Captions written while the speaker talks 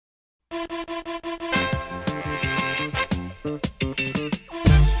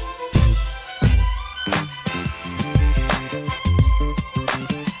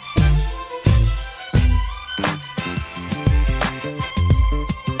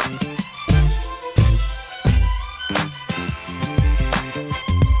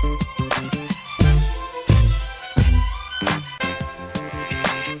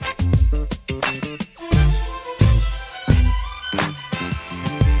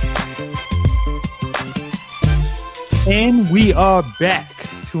And we are back.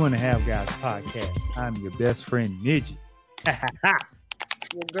 2.5 Guys podcast. I'm your best friend, Midgie.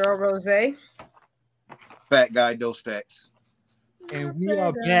 Your girl, Rose. Fat guy, Dos Stacks. And we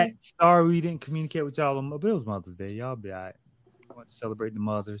are back. Sorry we didn't communicate with y'all on but it was Mother's Day. Y'all be all right. We want to celebrate the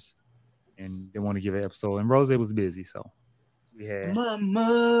mothers. And they want to give an episode. And Rose was busy, so we had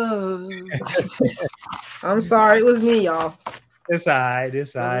Mama. I'm sorry, it was me, y'all. It's all right.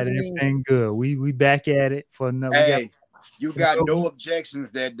 It's all right. Everything good. We back at it for another. Hey, you got no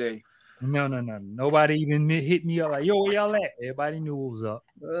objections that day. No. Nobody even hit me up like, yo, where y'all at? Everybody knew what was up.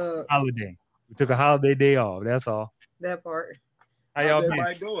 Holiday. We took a holiday day off. That's all. That part. How y'all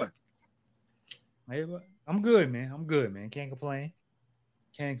everybody doing? I'm good, man. Can't complain.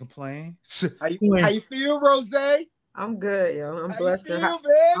 How you feel, Rose? I'm good, yo. I'm blessed. Feel,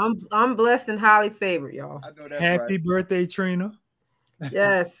 I'm blessed and highly favored, y'all. I know that's Happy right. birthday, Trina.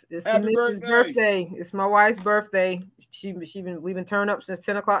 Yes, it's the missus' birthday. It's my wife's birthday. We've been turned up since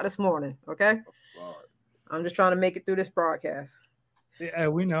 10 o'clock this morning. Okay. Oh, I'm just trying to make it through this broadcast. Yeah,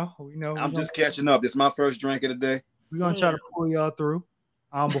 we know. I'm just catching up. This is my first drink of the day. We're gonna try to pull y'all through.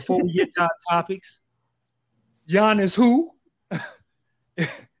 Before we get to our topics, Giannis who?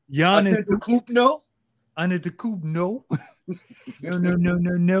 Giannis Under the coop, no. Under the coop, no.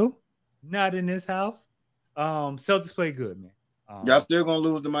 No. Not in this house. Celtics play good, man. Y'all still gonna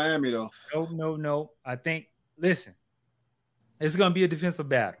lose to Miami though. No. I think. Listen, it's gonna be a defensive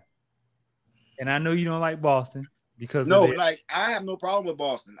battle, and I know you don't like Boston because I have no problem with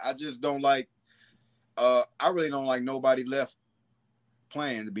Boston. I just don't like. I really don't like nobody left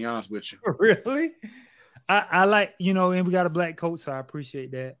playing. To be honest with you, really, I like and we got a black coach, so I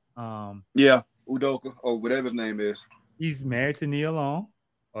appreciate that. Yeah, Udoka or whatever his name is. He's married to Nia Long.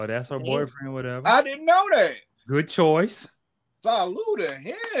 Oh, that's her boyfriend, whatever. I didn't know that. Good choice. Salute to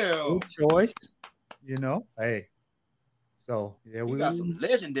him. Good choice. Hey. So yeah, we got some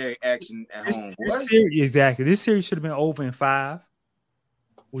legendary action at home. Exactly. This series should have been over in 5.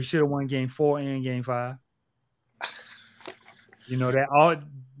 We should have won game 4 and game 5. That all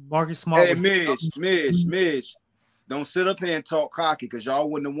Marcus Smart. Hey, Midge. Don't sit up here and talk cocky because y'all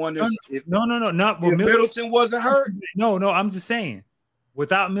wouldn't have won this. No. Not if Middleton wasn't hurt. No. I'm just saying.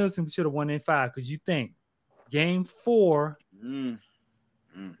 Without Middleton, we should have won in 5 because you think game 4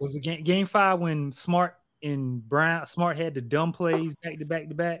 was game 5 when Smart and Smart had the dumb plays back to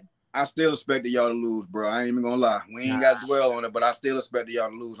back. I still expected y'all to lose, bro. I ain't even gonna lie. We ain't got to dwell on it, but I still expected y'all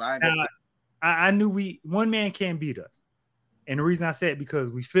to lose. I knew one man can't beat us, and the reason I said it because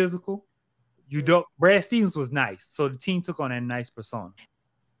we physical. Brad Stevens was nice, so the team took on that nice persona.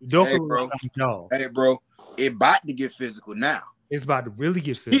 Hey, bro, it about to get physical now. It's about to really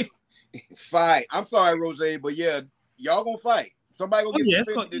get physical. Fight. I'm sorry, Rose, but yeah, y'all gonna fight. Somebody gonna get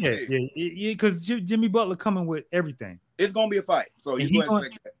physical. Because Jimmy Butler coming with everything. It's gonna be a fight. So and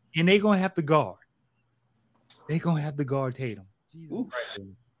they gonna have to guard. They gonna have to guard Tatum.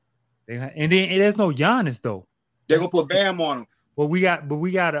 And then there's no Giannis though. They're gonna put Bam on him. But we got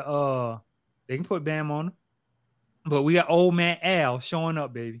they can put Bam on him. But we got old man Al showing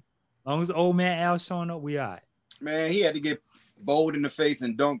up, baby. As long as old man Al showing up, we all right. Man, he had to get bowled in the face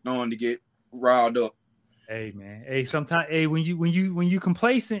and dunked on to get riled up. Hey, man. Hey, sometimes when you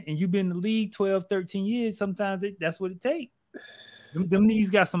complacent and you've been in the league 12, 13 years, sometimes that's what it takes. Them knees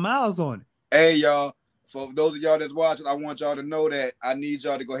got some miles on it. Hey, y'all. For those of y'all that's watching, I want y'all to know that I need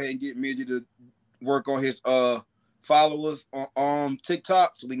y'all to go ahead and get Midgie to work on his followers on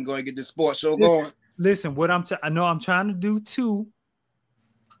TikTok so we can go and get this sports show going. Listen, what I'm trying to do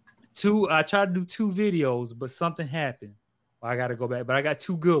I tried to do 2 videos, but something happened. I got to go back, but I got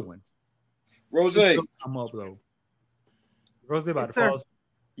 2 good ones. Rose, I'm upload. Rose about to fall.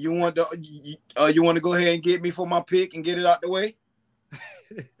 You want to go ahead and get me for my pick and get it out the way?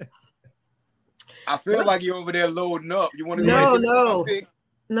 I feel like you're over there loading up. You want to go ahead and get my pick?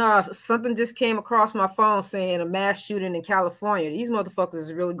 No, something just came across my phone saying a mass shooting in California. These motherfuckers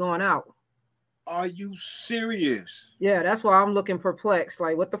is really going out. Are you serious? Yeah, that's why I'm looking perplexed.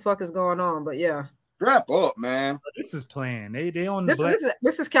 Like, what the fuck is going on? But yeah. Strap up, man. This is planned. They on the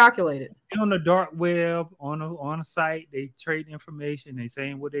this is calculated. They on the dark web on a site. They trade information. They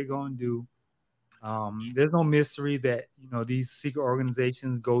saying what they're gonna do. There's no mystery that these secret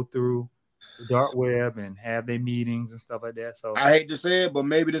organizations go through the dark web and have their meetings and stuff like that. So I hate to say it, but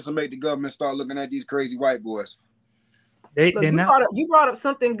maybe this will make the government start looking at these crazy white boys. You brought up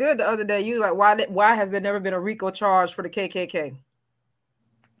something good the other day. You like why has there never been a RICO charge for the KKK?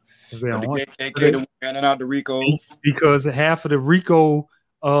 The KKK handing out the RICO because half of the RICO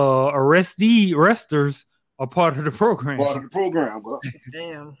arresters a part of the program. Part of the program, bro.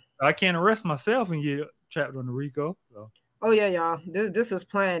 Damn. I can't arrest myself and get trapped on the RICO. So. Oh yeah, y'all. This was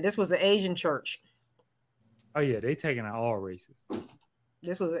planned. This was an Asian church. Oh yeah, they taking out all races.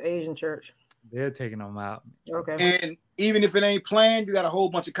 This was an Asian church. They're taking them out. Okay. And even if it ain't planned, you got a whole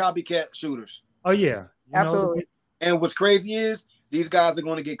bunch of copycat shooters. Oh yeah, absolutely. And what's crazy is these guys are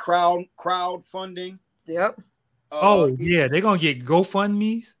going to get crowd funding. Yep. Yeah, they're gonna get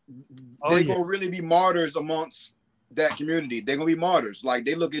GoFundMe's. They're gonna really be martyrs amongst that community. They're gonna be martyrs. Like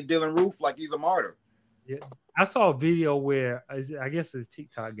they look at Dylan Roof like he's a martyr. Yeah, I saw a video where I guess this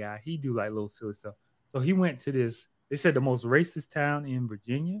TikTok guy, he do like little silly stuff. So he went to this. They said the most racist town in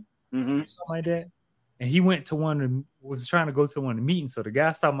Virginia, something like that. And he went to was trying to go to one of the meetings. So the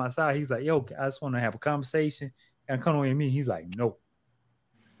guy stopped him outside. He's like, "Yo, I just want to have a conversation and come on with me." He's like, "No."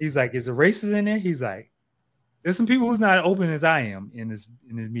 He's like, "Is there racist in there?" He's like, "There's some people who's not open as I am in this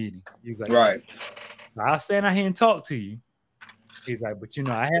meeting." He's like, "Right, I'll stand out here and talk to you." He's like, "But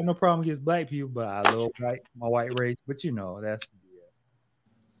I have no problem against black people, but I love my white race. But that's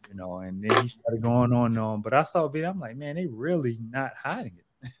BS." And then he started going on. But I saw a video. I'm like, man, they really not hiding it.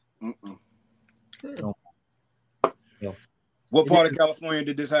 What part of California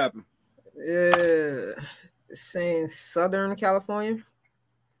did this happen? Saying Southern California.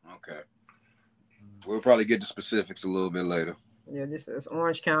 Okay. We'll probably get the specifics a little bit later. Yeah, this is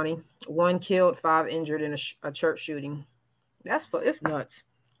Orange County. 1 killed, 5 injured in a church shooting. It's nuts.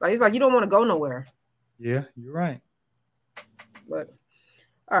 Like it's like you don't want to go nowhere. Yeah, you're right. But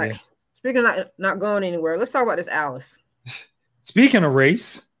all right. Yeah. Speaking of not going anywhere, let's talk about this Alice. Speaking of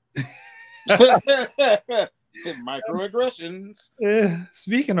race. Microaggressions.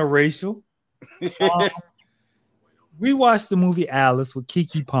 Speaking of racial. We watched the movie Alice with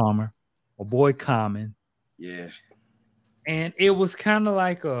Keke Palmer, my boy Common. Yeah. And it was kind of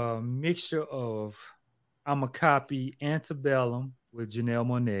like a mixture of I'm a copy Antebellum with Janelle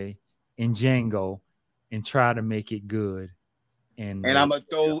Monáe and Django and try to make it good. And I'm gonna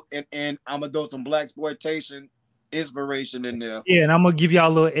throw some blaxploitation inspiration in there. Yeah, and I'm gonna give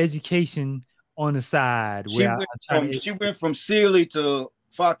y'all a little education on the side. She went from Celie to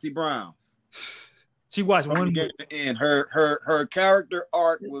Foxy Brown. She watched one movie. And her character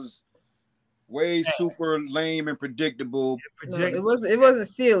arc was way super lame and predictable. No, it wasn't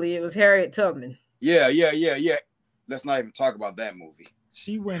Celie, it was Harriet Tubman. Yeah. Let's not even talk about that movie.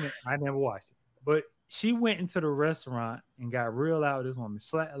 I never watched it, but she went into the restaurant and got real out with this woman.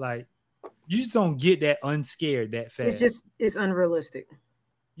 Like, you just don't get that unscared that fast. It's unrealistic.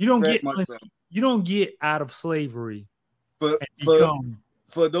 You don't get out of slavery. For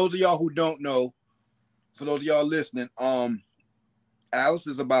those of y'all who don't know, for those of y'all listening, Alice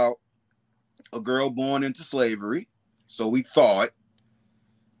is about a girl born into slavery. So we thought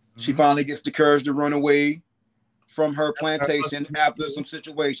she finally gets the courage to run away from her plantation after some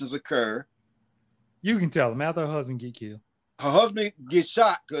situations occur. You can tell them after her husband get killed. Her husband gets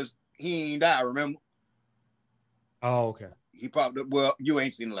shot because he ain't die, remember? Oh, okay. He popped up. Well, you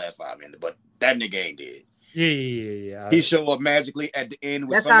ain't seen the last 5 minutes, but that nigga ain't dead. Yeah. He showed up magically at the end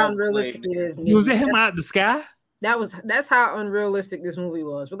with that's how unrealistic it is. Was that him out the sky? That's how unrealistic this movie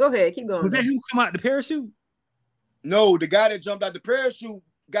was. But go ahead, keep going. Was that him come out the parachute? No, the guy that jumped out the parachute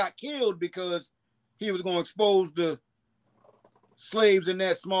got killed because he was going to expose the slaves in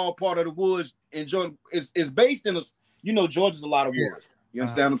that small part of the woods in Georgia. It's based in Georgia's a lot of woods. You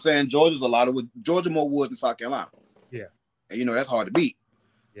understand what I'm saying? Georgia more woods than South Carolina. Yeah. And that's hard to beat.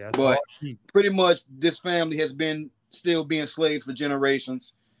 Yeah. But pretty much this family has been still being slaves for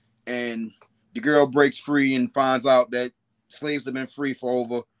generations. And the girl breaks free and finds out that slaves have been free for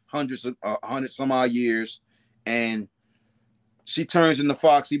over 100 some odd years. And she turns into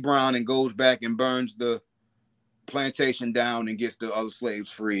Foxy Brown and goes back and burns the plantation down and gets the other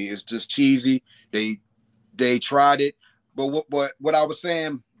slaves free. It's just cheesy. They tried it, but what I was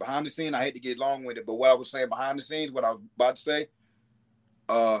saying behind the scenes, I hate to get long with it, but what I was saying behind the scenes, what I was about to say,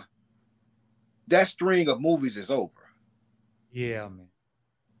 that string of movies is over. Yeah, man.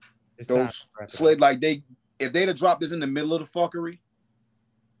 Those slaves, like if they'd have dropped this in the middle of the fuckery,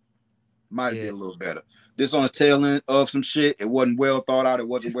 might have been a little better. This on the tail end of some shit. It wasn't well thought out. It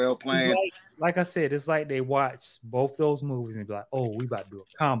wasn't well planned. Like I said, it's like they watched both those movies and be like, "Oh, we about to do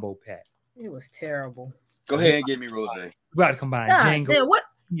a combo pack." It was terrible. Go ahead and give me Rose. We about to combine Django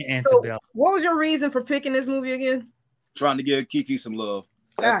and Antebellum. What was your reason for picking this movie again? Trying to give Keke some love.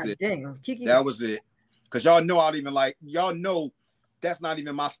 That's it. Damn, Keke. That was it. Because y'all know that's not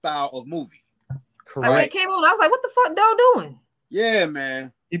even my style of movie. Correct. It came on. I was like, "What the fuck, dog doing?" Yeah,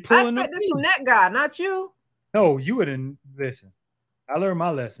 man. I expect this from that guy, not you. No, you wouldn't listen. I learned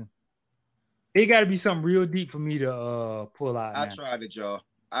my lesson. It got to be something real deep for me to pull out. I tried it, y'all.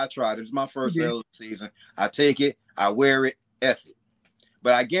 I tried it. It's my first sale of the season. I take it. I wear it. F it.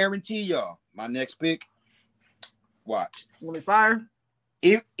 But I guarantee y'all, my next pick, watch. Will it fire?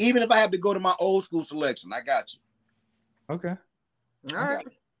 Even if I have to go to my old school selection, I got you. Okay. All right.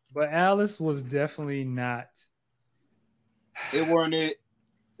 But Alice was definitely not. It weren't it.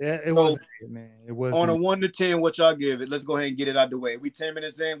 Yeah, it wasn't it, man. It was on a 1 to 10. What y'all give it? Let's go ahead and get it out the way. We 10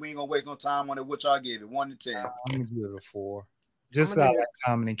 minutes in. We ain't gonna waste no time on it. What y'all give it? 1 to 10. I'm gonna give it a 4. Just like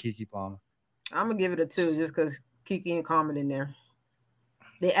Common and Keke Palmer. I'm gonna give it a 2, just because Keke and Common in there.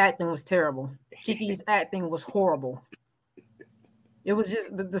 The acting was terrible. Keke's acting was horrible. It was just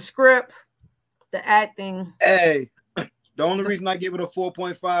the script, the acting. Hey, the only reason I give it a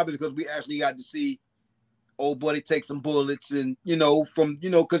 4.5 is because we actually got to see old buddy take some bullets and,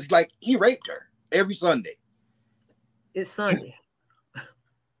 because like he raped her every Sunday. It's Sunday.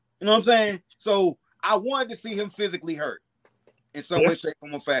 You know what I'm saying? So I wanted to see him physically hurt in some way, shape,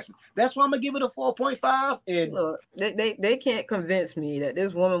 form, or fashion. That's why I'm gonna give it a 4.5. And look, they can't convince me that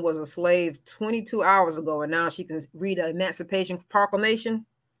this woman was a slave 22 hours ago and now she can read the Emancipation Proclamation.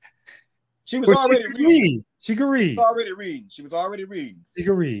 She was already reading. She could read. She was already reading. She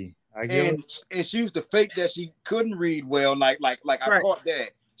could read. And she used to fake that she couldn't read well, like I caught that.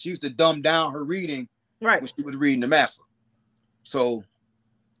 She used to dumb down her reading when she was reading the Massa. So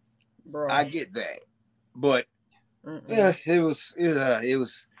I get that. But yeah, it was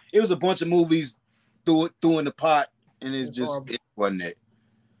a bunch of movies threw in the pot, and it wasn't it.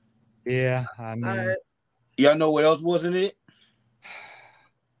 Yeah, I mean, y'all know what else wasn't it?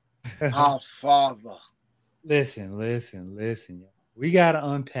 Our Father. Listen. We gotta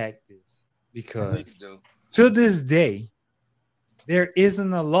unpack this because to this day, there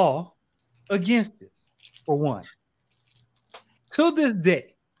isn't a law against this. For one, to this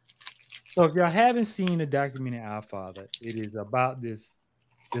day. So if y'all haven't seen the documentary Our Father, it is about this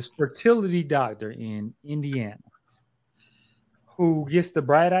fertility doctor in Indiana who gets the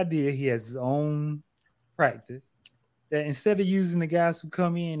bright idea. He has his own practice that instead of using the guys who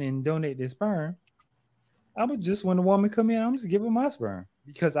come in and donate their sperm, I would just, when the woman come in, I'm just give her my sperm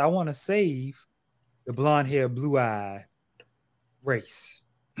because I want to save the blonde hair, blue eye race.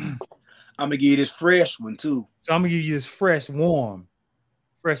 I'm gonna give you this fresh one too. So I'm gonna give you this fresh, warm,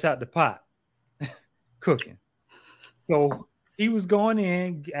 fresh out the pot, cooking. So he was going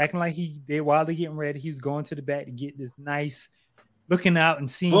in, acting like while they're getting ready, he was going to the back to get this nice, looking out and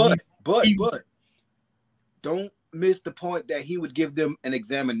seeing. But don't miss the point that he would give them an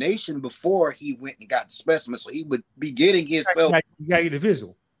examination before he went and got the specimen, so he would be getting himself. You gotta get the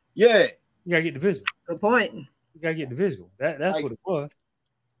visual. Yeah, you gotta get the visual. Good point. You gotta get the visual. That's like, what it was.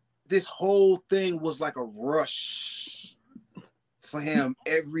 This whole thing was like a rush for him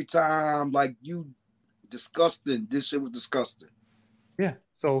every time. Like, disgusting. This shit was disgusting. Yeah.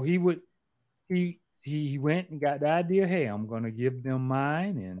 So he went and got the idea. Hey, I'm gonna give them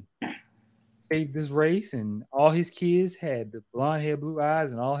mine and save this race, and all his kids had the blonde hair, blue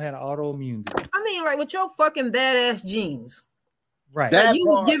eyes, and all had autoimmune disease. I mean, like with your fucking badass genes, right? Like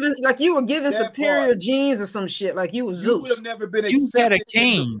you were given superior genes or some shit. Like you was Zeus. You would have never been accepted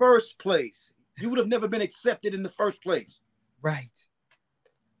in the first place. You would have never been accepted in the first place. Right.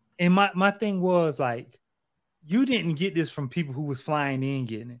 And my thing was like, you didn't get this from people who was flying in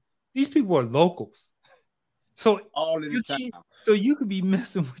getting it. These people are locals. So all in the time. So you could be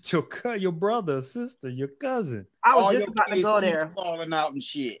messing with your brother, sister, your cousin. I was just about to go there. Falling out and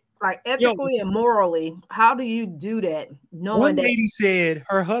shit. Like ethically and morally, how do you do that? One lady said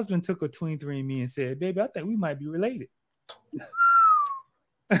her husband took a 23andMe and said, "Baby, I think we might be related."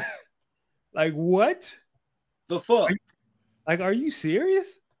 Like what? The fuck? Are you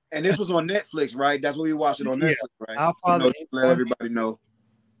serious? And this was on Netflix, right? That's what we watched it on Netflix, right? Our Father let everybody know.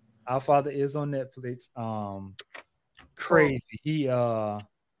 Our Father is on Netflix. Crazy. He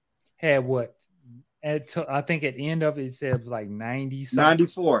had what? I think at the end of it said it was like 90 something.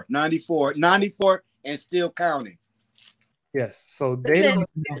 94 and still counting. Yes. So they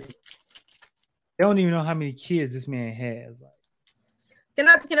don't even know how many kids this man has.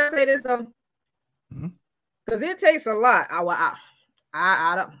 Like, can I say this though? Because it takes a lot.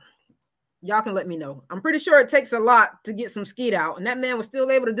 I don't. Y'all can let me know. I'm pretty sure it takes a lot to get some skeet out, and that man was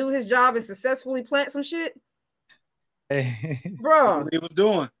still able to do his job and successfully plant some shit. Bro, that's what he was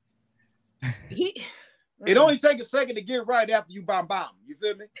doing. It only takes a second to get right after you bomb. You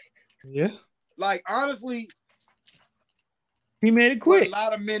feel me? Yeah. Like honestly, he made it quick. A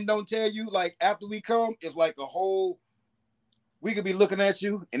lot of men don't tell you. Like after we come, it's like a whole. We could be looking at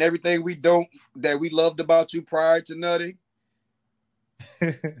you and everything that we loved about you prior to nutting.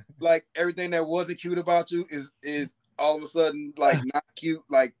 Like everything that wasn't cute about you is all of a sudden like not cute.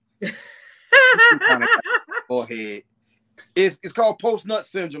 Like forehead. It's called post nut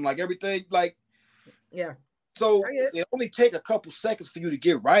syndrome. Like everything, like yeah. So it only take a couple seconds for you to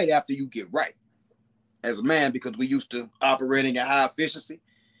get right after you get right as a man, because we used to operating at high efficiency.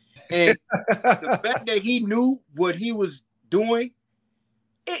 And the fact that he knew what he was doing,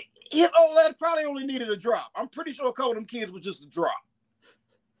 his old lad probably only needed a drop. I'm pretty sure a couple of them kids was just a drop.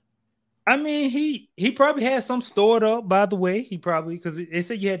 I mean, he probably had some stored up, by the way. He probably, because they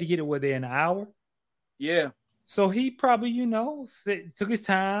said you had to get it within an hour. Yeah. So he probably, took his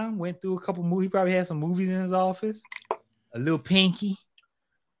time, went through a couple movies. He probably had some movies in his office. A little Pinky.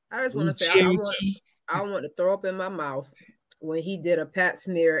 I just want to say, I want to throw up in my mouth when he did a pap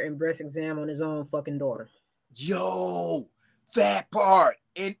smear and breast exam on his own fucking daughter. Yo, that part.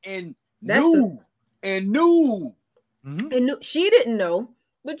 And knew. Mm-hmm. And she didn't know,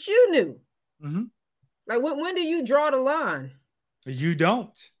 but you knew. Mm-hmm. Like, when do you draw the line? You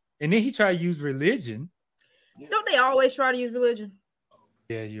don't. And then he tried to use religion. Don't they always try to use religion?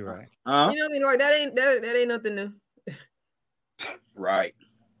 Yeah, you're right. You know what I mean? Like that ain't nothing new. Right.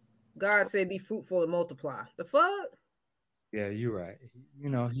 God said, "Be fruitful and multiply." The fuck? Yeah, you're right.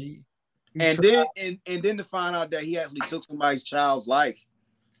 He and then to find out that he actually took somebody's child's life.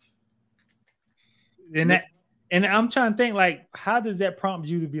 And I'm trying to think, like, how does that prompt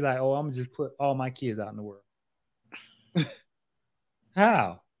you to be like, oh, I'm gonna just put all my kids out in the world?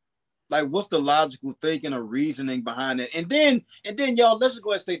 How? Like, what's the logical thinking or reasoning behind it? And then, y'all, let's just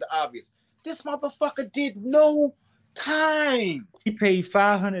go ahead and state the obvious. This motherfucker did no time. He paid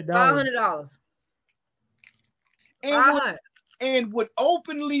 $500. $500. And would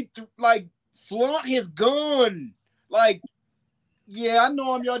openly like flaunt his gun. Like, yeah, I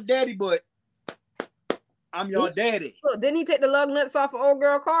know I'm your daddy, but I'm your daddy. Look, didn't he take the lug nuts off an old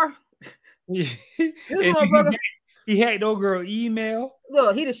girl car? He hacked old girl email.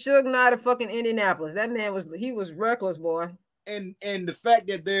 Look, he the Suge Knight of fucking Indianapolis. That man was reckless, boy. And the fact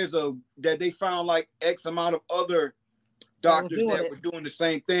that that they found like X amount of other doctors that were doing the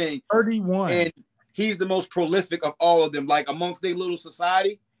same thing. 31. And he's the most prolific of all of them. Like amongst their little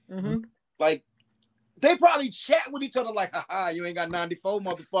society, like they probably chat with each other like, haha, you ain't got 94,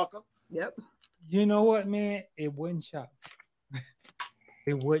 motherfucker. Yep. You know what, man? It wasn't shot.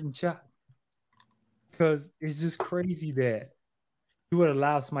 It wasn't shot. Because it's just crazy that you would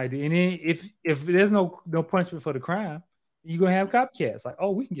allow somebody to, and then if there's no punishment for the crime, you're gonna have copycats. Like,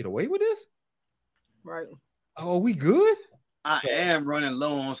 oh, we can get away with this? Right. Oh, we good? I am running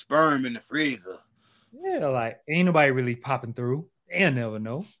low on sperm in the freezer. Yeah, like ain't nobody really popping through. They'll never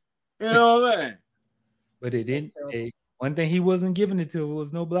know. You know what I mean? But it didn't. One thing he wasn't giving it to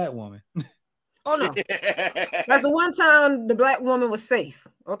was no black woman. Oh no. That's the one time the black woman was safe.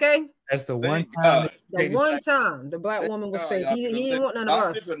 Okay. That's the one time. The one time the black woman was safe. He didn't want none of us.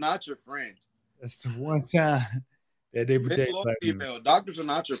 Doctors are not your friend. That's the one time that they protect black female. Doctors are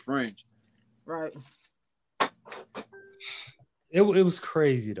not your friend. Right. It was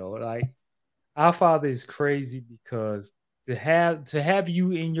crazy though. Like our father is crazy because to have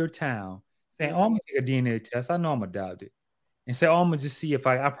you in your town saying, "Oh, I'm gonna take a DNA test. I know I'm adopted," and say, "Oh, I'm gonna just see if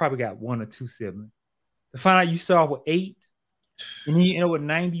I probably got 1 or 2 siblings." To find out you start with 8, and then you end up with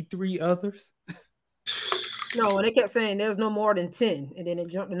 93 others. No, and they kept saying there's no more than 10, and then it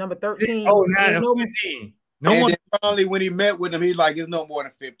jumped to number 13. Oh, now 15. No one. Finally, when he met with him, he's like, "It's no more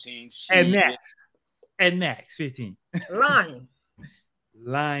than 15." At max 15. Lying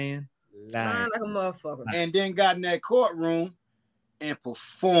Lying like a motherfucker. And then got in that courtroom and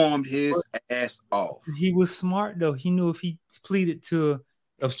performed his ass off. He was smart though. He knew if he pleaded to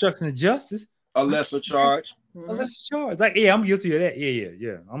obstruction of justice, a lesser charge. A lesser charge. Like, yeah, I'm guilty of that.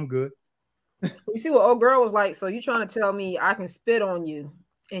 Yeah. I'm good. You see what old girl was like? So you trying to tell me I can spit on you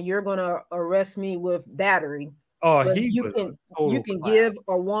and you're gonna arrest me with battery? Oh, you can give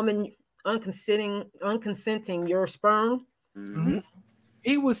a woman unconsenting your sperm. Mm-hmm.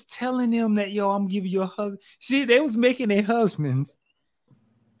 He was telling them that, yo, I'm giving you a husband. See, they was making their husbands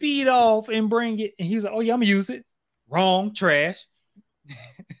beat off and bring it. And he was like, oh, yeah, I'm going to use it. Wrong, trash.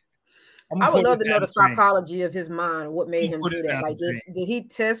 I would love to know the psychology of his mind. What made him do that? Like, did he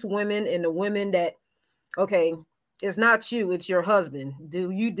test women and the women that, okay, it's not you, it's your husband. Do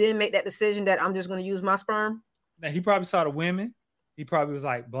you then make that decision that I'm just going to use my sperm? Now, he probably saw the women. He probably was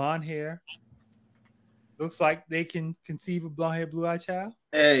like, blonde hair. Looks like they can conceive a blonde hair, blue eyed child.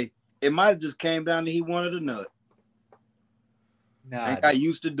 Hey, it might have just came down to he wanted a nut. Nah, and got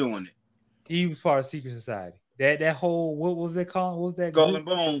used to doing it. He was part of secret society. That whole, what was it called? What was that? Skull and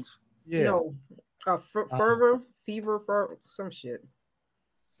Bones. Yeah. No, fever, some shit.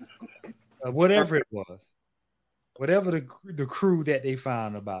 whatever it was, whatever the crew that they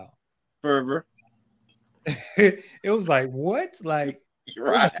found about. Fervor. It was like, what? Like,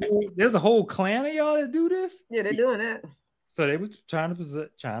 Right. there's a whole clan of y'all that do this? Yeah, they're doing that. So they was trying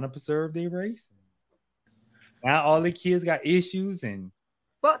to preserve their race. Now all the kids got issues and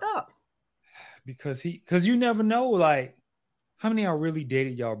Fucked up. because you never know, like, how many y'all really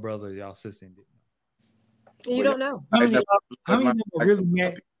dated y'all brother, y'all sister, and didn't know? You don't know. How many of them are really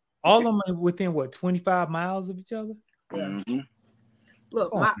married? All of them are within what, 25 miles of each other? Yeah. Mm-hmm.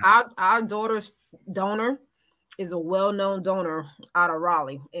 Look, our daughter's donor is a well-known donor out of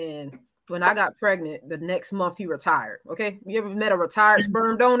Raleigh, and when I got pregnant, the next month he retired. Okay, you ever met a retired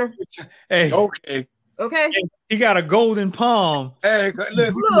sperm donor? Hey, Okay. Okay, he got a golden palm. Hey,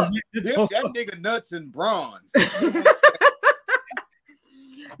 listen, look, that nigga nuts and bronze.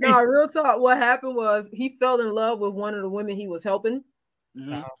 No, real talk. What happened was he fell in love with one of the women he was helping.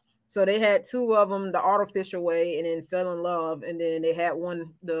 Mm-hmm. So they had two of them the artificial way, and then fell in love, and then they had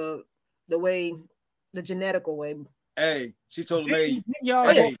one the way, the genetical way. Hey, she told him, hey, y'all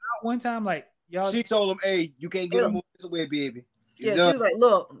hey, one time, like y'all. She told him, hey, you can't get him this way, baby. Yeah, she was like,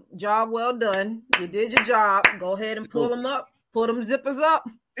 look, job well done. You did your job. Go ahead and pull them up, pull them zippers up.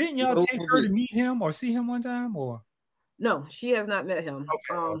 Didn't y'all take her to meet him or see him one time, or? No, she has not met him.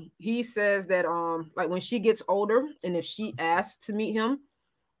 Okay. He says that like when she gets older and if she asks to meet him,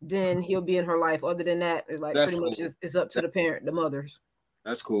 then he'll be in her life. Other than that, it's like That's pretty much it's up to the parent, the mothers.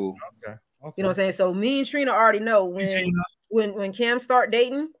 That's cool. Okay. You know what I'm saying? So me and Trina already know when Cam start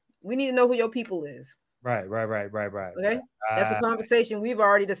dating, we need to know who your people is. Right. Okay, that's a conversation we've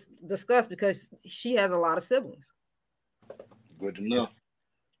already discussed because she has a lot of siblings. Good enough.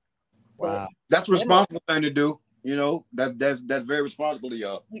 Wow, that's a responsible thing to do. You know, that's very responsible to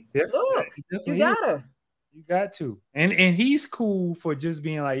y'all. Look, you gotta. You got to. And he's cool for just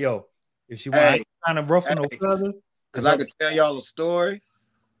being like, yo, if she wants trying to ruffle no feathers. Because I could tell y'all a story.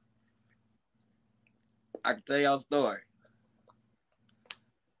 I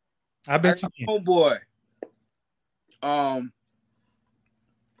bet you can. Homeboy.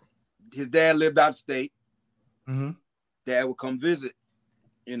 His dad lived out of state. Mm-hmm. Dad would come visit,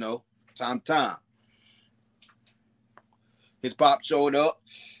 you know, time to time. His pop showed up.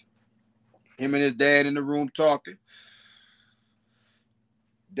 Him and his dad in the room talking.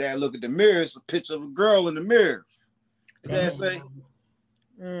 Dad look at the mirror. It's a picture of a girl in the mirror. Dad say,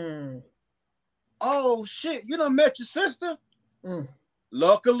 "Oh shit, you done met your sister?"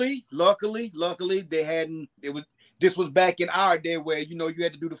 Luckily, they hadn't. This was back in our day where you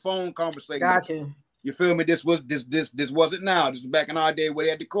had to do the phone conversation. Gotcha. You feel me? This wasn't now. This was back in our day where they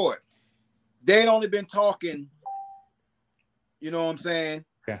had the court. They had only been talking. You know what I'm saying?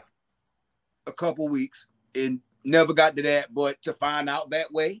 Yeah. A couple weeks and never got to that, but to find out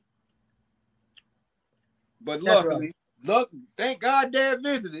that way. But luckily, thank God Dad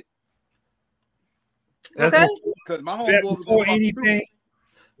visited. Okay. Because my homeboy was before anything.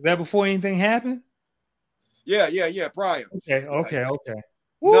 Was that before anything happened? Yeah. Prior. Okay.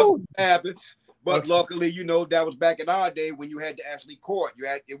 Nothing happened. But luckily, that was back in our day when you had to actually court.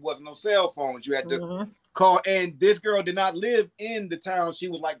 It wasn't no cell phones. You had to call. And this girl did not live in the town. She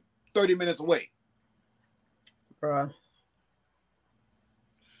was like 30 minutes away. Bruh.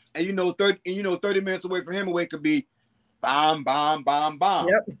 And 30 minutes away from him away could be bomb.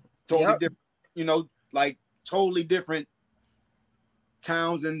 Yep. Totally different, like totally different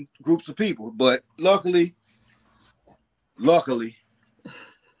towns and groups of people. But luckily.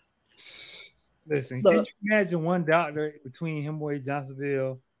 Listen, can you imagine one doctor between Hemingway,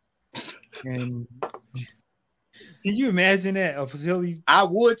 Johnsonville, and can you imagine that a facility? I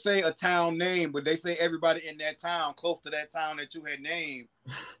would say a town name, but they say everybody in that town, close to that town that you had named.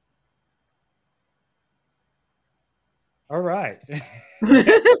 All right.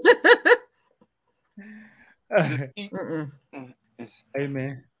 Hey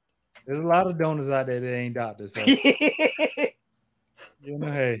man, there's a lot of donors out there that ain't doctors. So.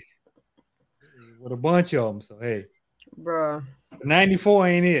 Hey, with a bunch of them. So hey, bruh, 94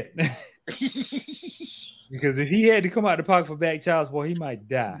 ain't it? Because if he had to come out the pocket for back child support, he might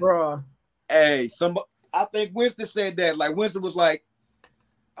die. Bruh. Hey, I think Winston said that. Like Winston was like,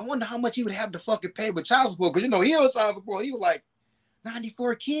 I wonder how much he would have to fucking pay with child support. Because he was child support. He was like,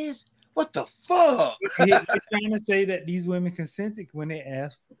 94 kids? What the fuck? He's trying to say that these women consented when they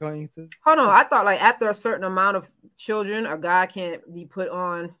asked for going to. Hold on, I thought like after a certain amount of children, a guy can't be put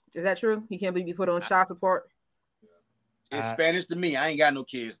on. Is that true? He can't be put on child support. It's Spanish to me. I ain't got no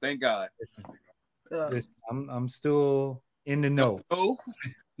kids. Thank God. Listen, I'm still in the know.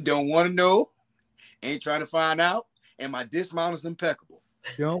 Don't want to know. Ain't trying to find out. And my dismount is impeccable.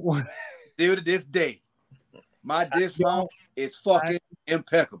 Don't want. Still to this day, my dismount is fucking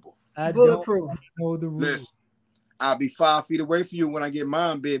impeccable. I Bulletproof. don't know the rules. Listen, I'll be 5 feet away from you when I get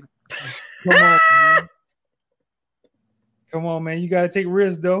mine, baby. Come on, man. Come on, man. You gotta take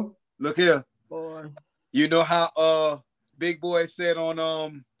risks, though. Look here. Boy. You know how Big Boy said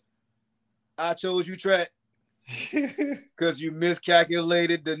on I Chose You track? Because you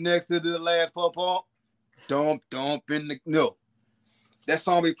miscalculated the next to the last pump. Dump in the no. That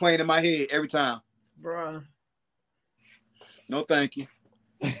song be playing in my head every time. Bruh. No, thank you.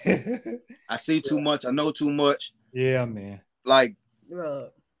 I see too much. I know too much. Yeah, man. Like,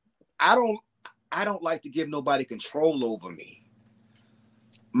 Look. I don't like to give nobody control over me.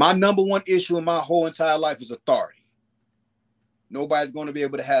 My number one issue in my whole entire life is authority. Nobody's going to be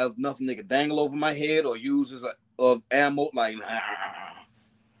able to have nothing they can dangle over my head or use as ammo. Like, nah.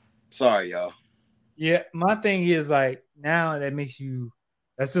 Sorry, y'all. Yeah, my thing is like now that makes you.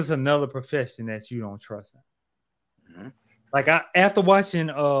 That's just another profession that you don't trust in. Mm-hmm. Like after watching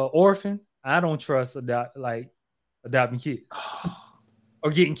Orphan, I don't trust adopting kids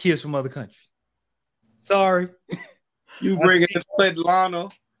or getting kids from other countries. Sorry, you bring it to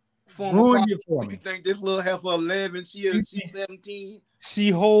Svetlana. Ruin it for me. You think this little heifer 11? She's 17.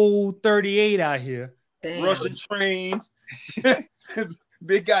 She hold 38 out here. Damn. Russian trains.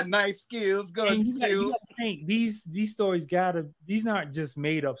 Big got knife skills, gun skills. These stories these aren't just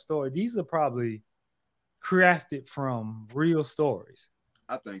made up stories. These are probably crafted from real stories.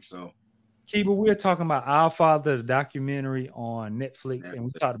 I think so. Kiba, we're talking about Our Father, the documentary on Netflix, and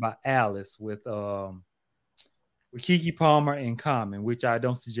we talked about Alice with Keke Palmer and Common, which I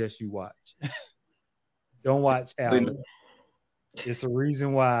don't suggest you watch. Don't watch Alice. It's a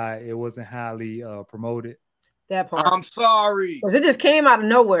reason why it wasn't highly promoted. That part. I'm sorry. Because it just came out of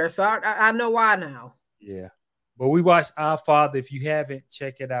nowhere, so I know why now. Yeah. But we watched Our Father. If you haven't,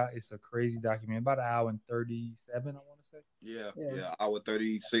 check it out. It's a crazy documentary. About an hour and 37, I want to say. Yeah. Hour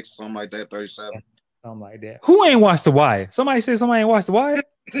 36, something like that, 37. Something like that. Who ain't watched The Wire? Somebody said somebody ain't watched The Wire?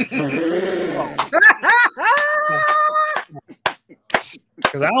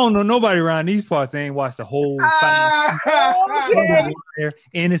 Because I don't know nobody around these parts that ain't watched the whole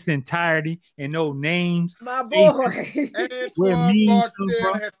in its entirety and no names. My boy. Where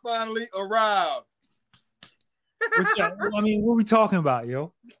Barksdale has finally arrived. What we talking about,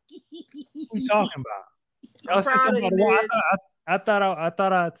 yo? What we talking about? Y'all said something about The Wire. I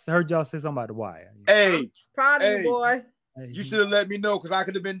thought I heard y'all say something about The Wire. Hey, proud of you, boy. You should have let me know because I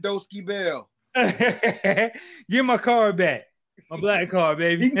could have been Dosky Bell. Give my card back. My black card,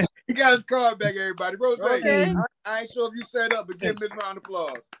 baby. He got his card back, everybody. Rose, okay. I ain't sure if you set up, but give him this round of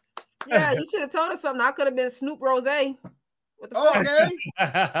applause. Yeah, you should have told us something. I could have been Snoop Rose. Okay.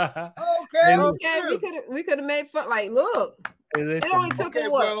 We could have made fun. Like, look, it only took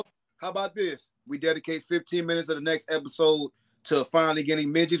what? Well, how about this? We dedicate 15 minutes of the next episode to finally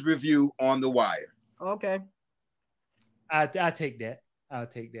getting Midget's review on The Wire. Okay. I take that. I'll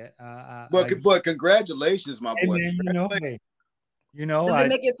take that. But congratulations, my boy. Man, you know, does it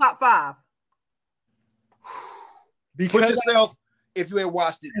make your top 5? Because put yourself, if you had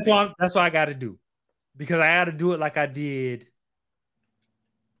watched it. That's what I got to do. Because I got to do it like I did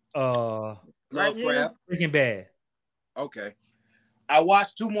Lovecraft. Breaking Bad. Okay. I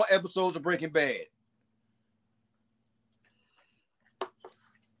watched 2 more episodes of Breaking Bad.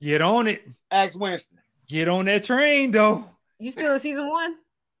 Get on it. Ask Winston. Get on that train, though. You still in season 1?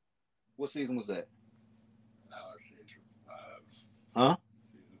 What season was that? Huh?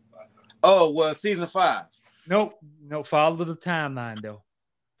 Oh, well, season 5. Nope. Follow the timeline, though.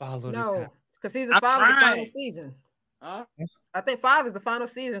 No, because season 5 is the final season. Huh? I think 5 is the final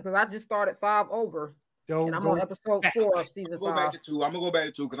season because I just started 5 over. And I'm on episode 4 of season 5. I'm gonna go back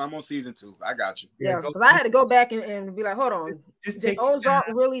to 2 because I'm on season 2. I got you. Yeah, because I had to go back and be like, hold on. Did Ozark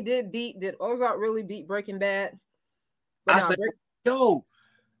really beat Breaking Bad? But I said, yo.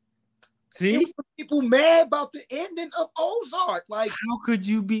 See, people mad about the ending of Ozark. Like, how could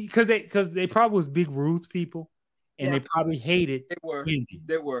you be? Because they probably was big Ruth people, and they probably hated.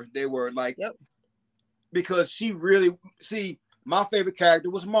 They were like, yep. Because she really my favorite character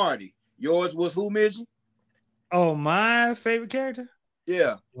was Marty. Yours was who, Midget? Oh, my favorite character?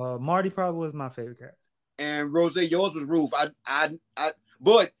 Yeah. Marty probably was my favorite character. And Rose, yours was Ruth.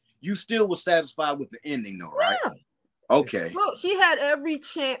 But you still was satisfied with the ending, though, right? Yeah. Okay. Look, she had every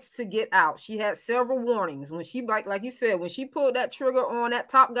chance to get out. She had several warnings. When she, like you said, when she pulled that trigger on that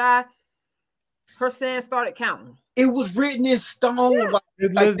top guy, her sand started counting. It was written in stone. Yeah.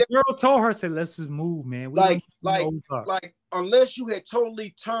 The girl told her, said, let's just move, man. Like, unless you had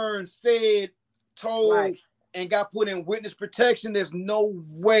totally turned, fed, told, and got put in witness protection, there's no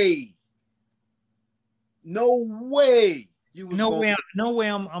way. No way. No way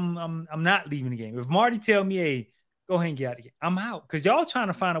I'm not leaving the game. If Marty tell me, hey, go ahead and get out of the game, I'm out. Because y'all trying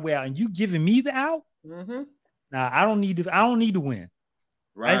to find a way out and you giving me the out. Mm-hmm. Nah, I don't need to win.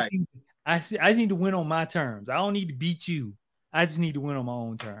 Right. I just need to win on my terms. I don't need to beat you. I just need to win on my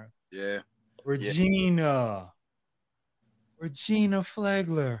own terms. Yeah. Regina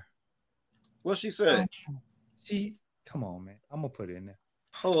Flegler. What she said? Come on, man. I'm gonna put it in there.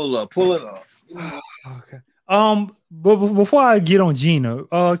 Hold up, pull it up. Okay. But before I get on Gina,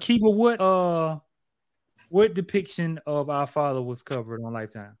 Kiba, what depiction of Our Father was covered on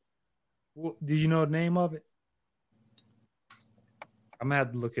Lifetime? Do you know the name of it? I'm gonna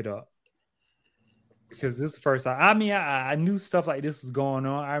have to look it up because this is the first time. I mean, I knew stuff like this was going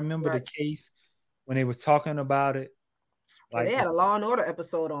on. I remember the case when they were talking about it. Like, they had a Law and Order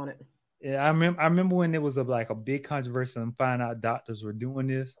episode on it. Yeah, I remember when there was a big controversy and find out doctors were doing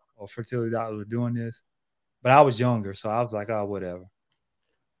this or fertility doctors were doing this. But I was younger, so I was like, oh, whatever.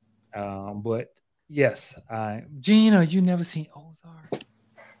 But yes, Gina, you never seen Ozark?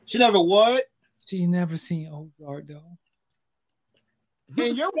 She never what? She's never seen Ozark though.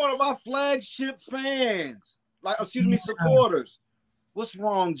 And you're one of our flagship fans, supporters. What's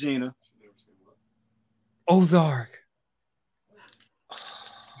wrong, Gina? Ozark.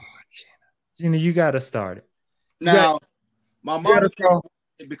 Gina, you gotta start it. Now, my mom can't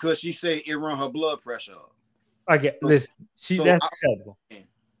it because she said it run her blood pressure up. Okay, listen, that's acceptable.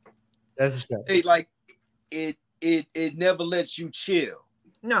 That's acceptable. It never lets you chill.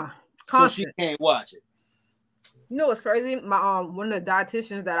 No, constant. So she can't watch it. You know what's crazy? My one of the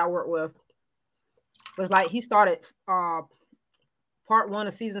dietitians that I work with was like, he started part 1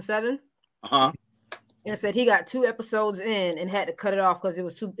 of season 7. And said he got 2 episodes in and had to cut it off because it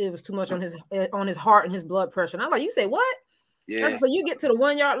was too much on his heart and his blood pressure. And I was like, you say what? Yeah. So you get to the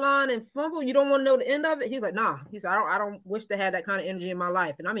 1-yard line and fumble, you don't want to know the end of it? He's like, nah. He said, I don't wish to have that kind of energy in my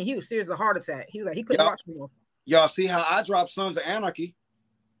life. And I mean, he was serious, a heart attack. He was like, he couldn't watch anymore. Y'all see how I dropped Sons of Anarchy?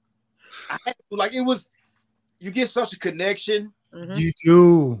 You get such a connection. Mm-hmm. You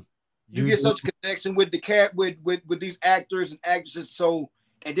do. You get such a connection with the cat with these actors and actresses. So,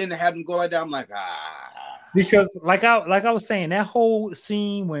 and then to have them go like that, I'm like, Because like I was saying, that whole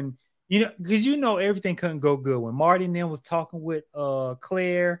scene when because everything couldn't go good when Marty and them was talking with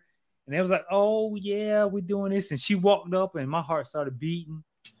Claire, and they was like, "Oh yeah, we're doing this," and she walked up, and my heart started beating.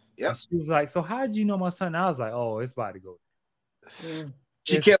 Yeah, she was like, "So how did you know my son?" And I was like, "Oh, it's about to go."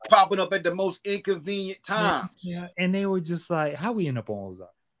 She kept popping up at the most inconvenient times. Yeah, and they were just like, "How we end up on Ozark?"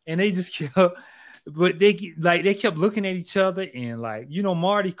 And they just kept. But they kept looking at each other and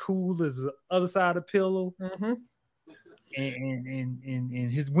Marty cool as the other side of the pillow,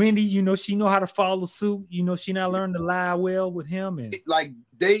 and his Wendy, she know how to follow suit. She not learned to lie well with him, and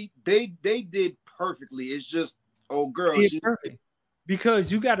they did perfectly. It's just girl, perfect.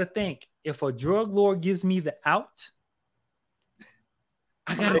 Because you got to think, if a drug lord gives me the out,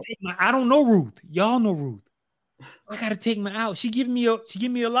 I gotta take my. I don't know Ruth. Y'all know Ruth. I gotta take my out. She give me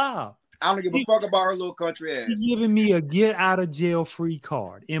a lob. I don't give a fuck about her little country ass. She's giving me a get out of jail free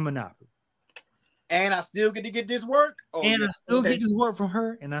card in Monopoly. And I still get to get this work? I still get this work from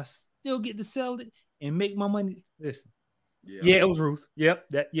her, and I still get to sell it and make my money. Listen. Yeah, it was Ruth.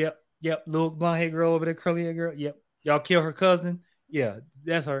 Yep. Little blonde hair girl over there, curly hair girl. Yep. Y'all kill her cousin. Yeah,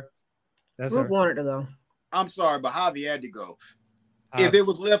 that's her. That's Ruth her. wanted to go. I'm sorry, but Javi had to go. If it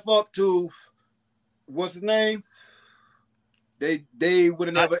was left up to what's his name? They would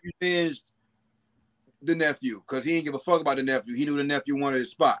have never avenged the nephew because he didn't give a fuck about the nephew. He knew the nephew wanted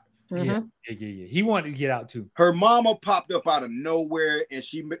his spot. Yeah. He wanted to get out too. Her mama popped up out of nowhere, and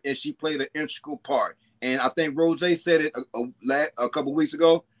she played an integral part. And I think Rose said it a couple weeks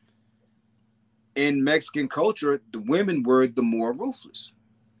ago. In Mexican culture, the women were the more ruthless.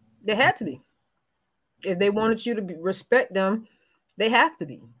 They had to be. If they wanted you to respect them, they have to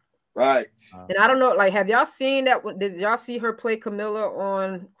be. Right. And I don't know, have y'all seen that? Did y'all see her play Camilla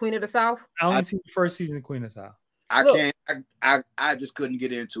on Queen of the South? I only seen the first season of Queen of the South. I just couldn't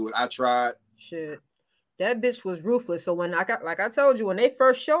get into it. I tried. Shit. That bitch was ruthless. So when I told you, when they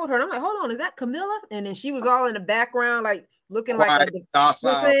first showed her, I'm like, hold on, is that Camilla? And then she was all in the background, looking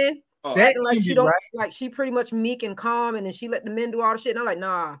docile. She don't she pretty much meek and calm, and then she let the men do all the shit. And I'm like,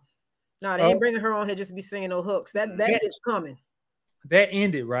 nah, they ain't bringing her on here just to be singing no hooks. That bitch coming. That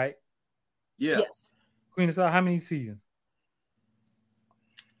ended, right? Yeah. Yes. Queen of the South, how many seasons?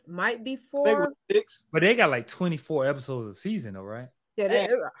 Might be 4. 6. But they got 24 episodes a season, though, right? Yeah.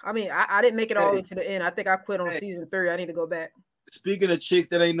 I didn't make it all the way to the end. I think I quit on season 3. I need to go back. Speaking of chicks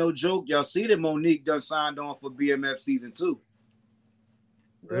that ain't no joke, y'all see that Monique done signed on for BMF season 2.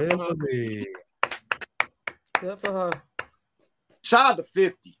 Really? Good for her. Shout out to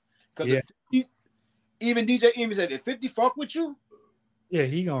 50. Yeah. Even DJ Amy said, if 50 fuck with you, yeah,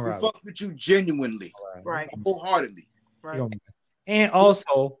 he gonna ride. Fuck with you genuinely, right, wholeheartedly, right. And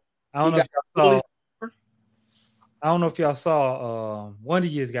also, I don't know if y'all saw. Wonder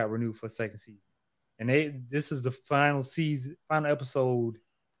Years got renewed for a second season, and this is the final episode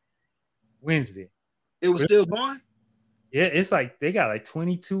Wednesday. It was still going. Yeah, it's like they got like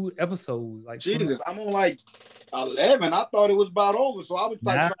 22 episodes. Like Jesus, I'm on like 11. I thought it was about over, so I was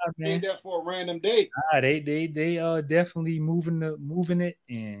like trying to stay there for a random day. They definitely moving it,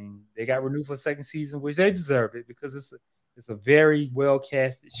 and they got renewed for a second season, which they deserve it because it's a very well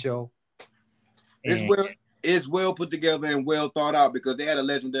casted show. It's well put together and well thought out because they had a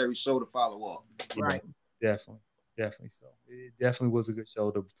legendary show to follow up. Right. Definitely so. It definitely was a good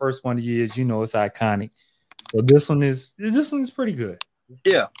show. The first one of the years, it's iconic. So this one is pretty good.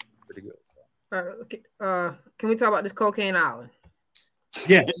 Yeah, pretty good. So. Can we talk about this Cocaine Island?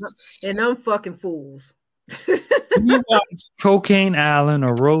 Yes. And them fucking fools. You watch Cocaine Island,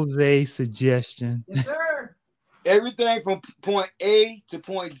 a Rose suggestion? Yes, sir. Everything from point A to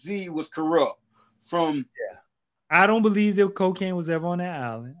point Z was corrupt. I don't believe that cocaine was ever on that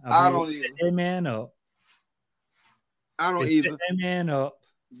island. I don't either. That man up. I don't either. Set that man up.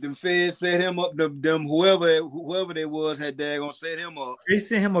 Them feds set him up. Them whoever they was had daggone set him up. They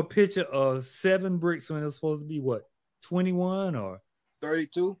sent him a picture of 7 bricks when it was supposed to be what 21 or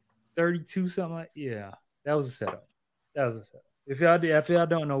 32, something like. Yeah, that was a setup. If y'all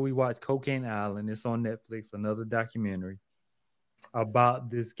don't know, we watched Cocaine Island. It's on Netflix. Another documentary about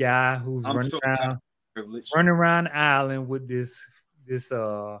this guy who's running around the island with this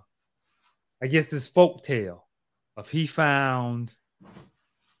I guess this folk tale of he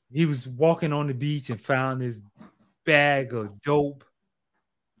was walking on the beach and found this bag of dope,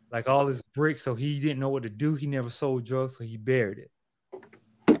 like all his bricks, so he didn't know what to do. He never sold drugs, so he buried it.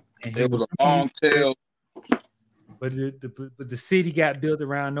 And it was a long tale. But the city got built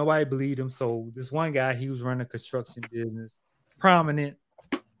around. Nobody believed him. So this one guy, he was running a construction business, prominent.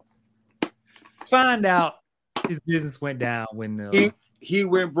 Find out his business went down when he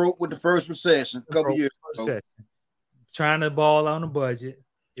went broke with the first recession a couple years ago. Trying to ball on a budget.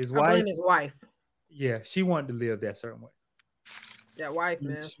 His wife. Yeah, she wanted to live that certain way. That wife,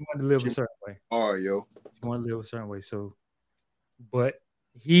 man. She wanted to live a certain way. Oh, yo. She wanted to live a certain way. So, but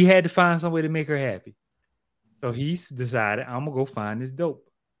he had to find some way to make her happy. So he decided, I'm gonna go find this dope.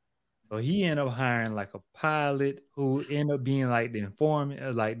 So he ended up hiring like a pilot who ended up being like the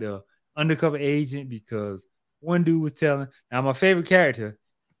informant, like the undercover agent, because one dude was telling. Now my favorite character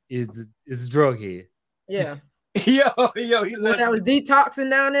is the drug head. Yeah. Yo, that was detoxing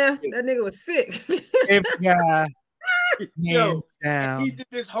down there. That nigga was sick. Every guy, down. He did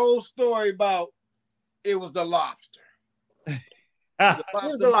this whole story about it was the lobster. It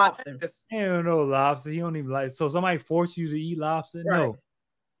was the lobster. He don't know lobster. He don't even like. So somebody forced you to eat lobster? Right. No,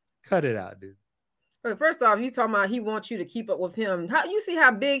 cut it out, dude. But first off, you talking about he wants you to keep up with him. How you see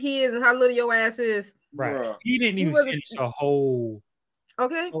how big he is and how little your ass is? Right. Bruh. He didn't even finish a whole.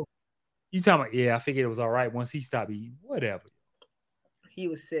 Okay. Oh, you talking about? Yeah, I figured it was all right once he stopped eating. Whatever. He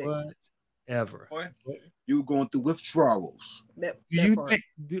was sick. Whatever. You going through withdrawals. Do you think?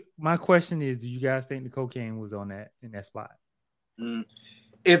 My question is: do you guys think the cocaine was in that spot?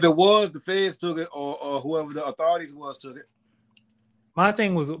 If it was, the feds took it, or whoever the authorities took it. My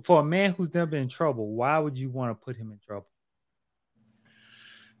thing was, for a man who's never been in trouble, why would you want to put him in trouble?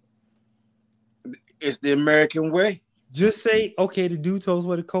 It's the American way. Just say, okay, the dude told us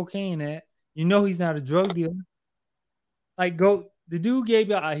where the cocaine at. You know he's not a drug dealer. Like, the dude gave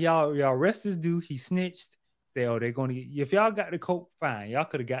y'all arrest this dude. He snitched. Say, oh, they're going to get, if y'all got the coke, fine. Y'all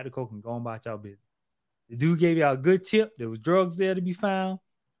could have got the coke and gone about y'all business. The dude gave y'all a good tip. There was drugs there to be found.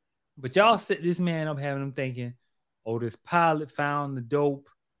 But y'all set this man up having him thinking, oh, this pilot found the dope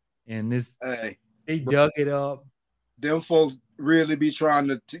and they dug it up. Them folks really be trying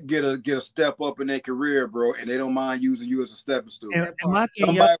to get a step up in their career, bro, and they don't mind using you as a stepping stool. Somebody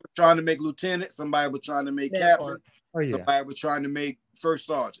was trying to make lieutenant, somebody was trying to make captain, somebody was trying to make first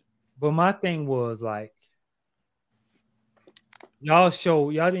sergeant. But my thing was like, y'all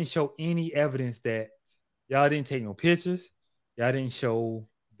didn't show any evidence that y'all didn't take no pictures. Y'all didn't show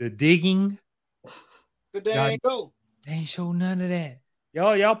the digging. They ain't show none of that.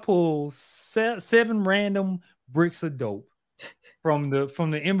 Y'all pulled 7 random bricks of dope from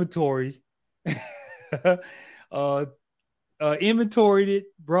the inventory. Inventoried it,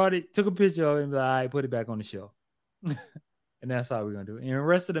 brought it, took a picture of it, and like, all right, put it back on the shelf. and that's how we're gonna do it. And the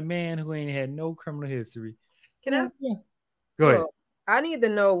rest of the man who ain't had no criminal history. Can I? Go ahead. I need to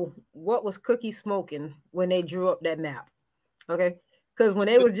know what was Cookie smoking when they drew up that map. Okay. Because when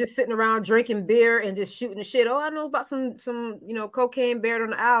they was just sitting around drinking beer and just shooting the shit, I know about some cocaine buried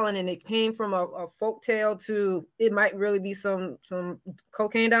on the island, and it came from a folk tale to it might really be some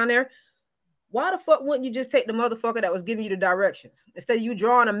cocaine down there. Why the fuck wouldn't you just take the motherfucker that was giving you the directions instead of you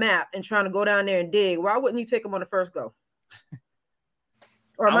drawing a map and trying to go down there and dig? Why wouldn't you take them on the first go?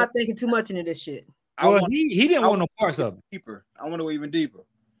 Or am I thinking too much into this shit? Well, he didn't want no parts of it. Deeper. I want to go even deeper.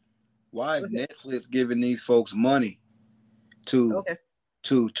 Why is Netflix giving these folks money to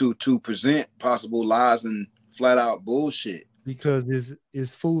present possible lies and flat out bullshit? Because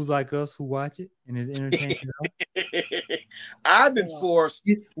it's fools like us who watch it and it's entertaining. I've been forced.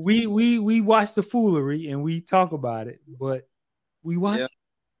 We watch the foolery and we talk about it, but we watch it.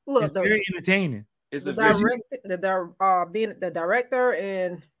 Look, it's very entertaining. It's being the director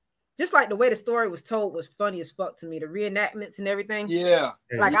and just like the way the story was told was funny as fuck to me. The reenactments and everything. Yeah.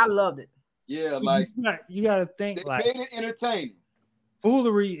 Like I loved it. Yeah, like you gotta think they like made it entertaining.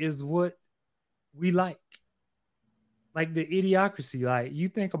 Foolery is what we like. Like the idiocracy. Like you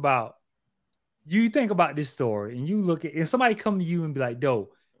think about this story and you look at and somebody come to you and be like,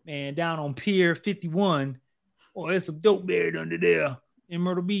 dope, man, down on Pier 51, there's some dope buried under there in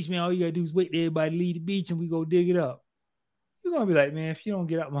Myrtle Beach, man. All you gotta do is wait till everybody leave the beach and we go dig it up. You're gonna be like, man, if you don't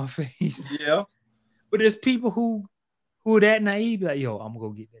get out my face. Yeah. But there's people who are that naive, like, yo, I'm gonna go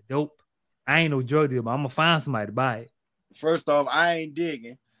get that dope. I ain't no drug dealer, but I'm gonna find somebody to buy it. First off, I ain't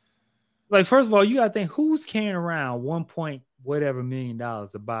digging. Like, first of all, you gotta think who's carrying around $1 million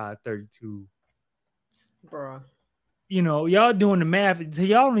to buy a 32. Bruh. You know, y'all doing the math.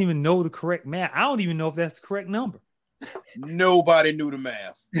 Y'all don't even know the correct math. I don't even know if that's the correct number. Nobody knew the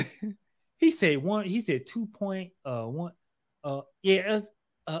math. He said 2.1. Yeah.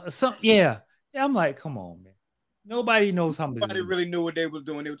 I'm like, come on, man. Nobody knows how much. Nobody really knew what they was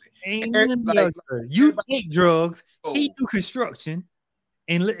doing. You take drugs. He do construction,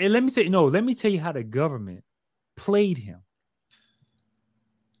 and let me tell you. No, let me tell you how the government played him.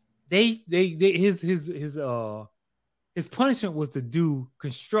 His punishment was to do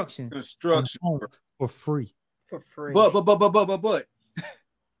construction for free. But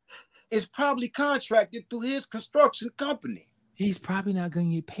it's probably contracted through his construction company. He's probably not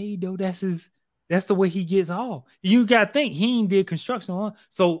gonna get paid though. That's the way he gets off. You gotta think he ain't did construction on,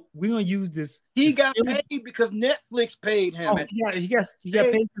 so we're gonna use this. He got paid because Netflix paid him. He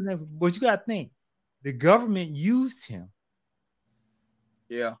got paid for Netflix. But you gotta think the government used him.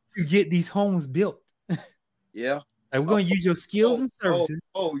 Yeah. To get these homes built. Yeah. Like we're gonna use your skills and services.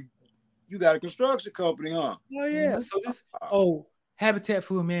 You got a construction company, huh? Oh yeah. So this Habitat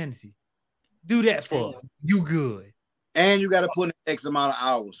for Humanity. Do that for us. You good. And you got to put in X amount of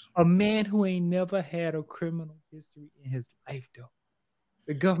hours. A man who ain't never had a criminal history in his life, though.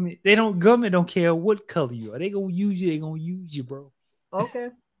 The government don't care what color you are. They gonna use you. They gonna use you, bro. Okay.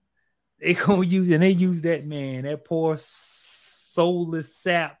 They gonna use you, and they use that man, that poor soulless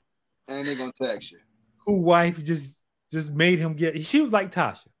sap. And they gonna tax you. Who wife just made him get. She was like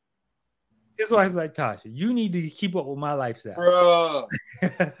Tasha. His wife was like Tasha. You need to keep up with my lifestyle,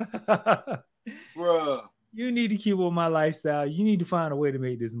 bruh. You need to keep up with my lifestyle. You need to find a way to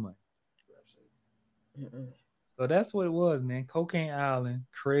make this money. So that's what it was, man. Cocaine Island,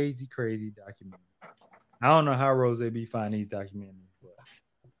 crazy documentary. I don't know how Rose be finding these documentaries, but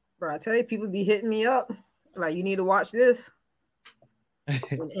bro, I tell you, people be hitting me up like, you need to watch this.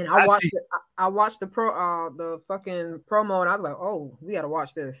 And I watched it. I watched the fucking promo, and I was like, oh, we got to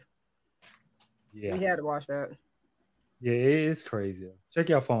watch this. Yeah, we had to watch that. Yeah, it is crazy. Check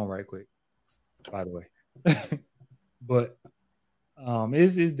your phone right quick, by the way. But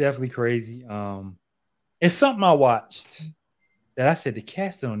it's definitely crazy. It's something I watched that I said the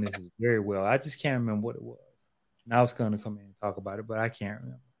casting on this is very well. I just can't remember what it was. And I was going to come in and talk about it, but I can't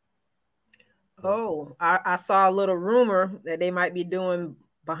remember. Oh, I saw a little rumor that they might be doing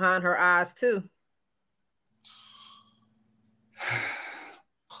Behind Her Eyes too.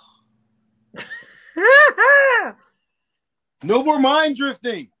 No more mind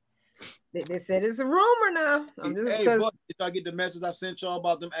drifting. They said it's a rumor now. But did I get the message I sent y'all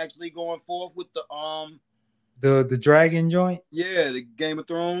about them actually going forth with the dragon joint? Yeah, the Game of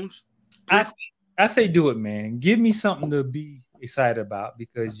Thrones. I say do it, man. Give me something to be excited about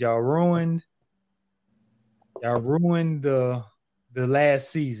because y'all ruined the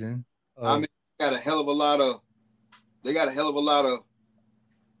last season. I mean, they got a hell of a lot of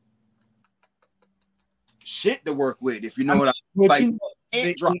shit to work with, if you know what I mean. Like,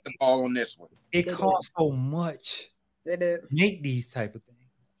 can't drop the ball on this one. It costs so much They did. make these type of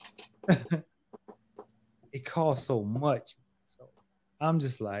things. It costs so much. So I'm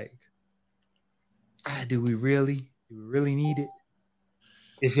just like, do we really need it?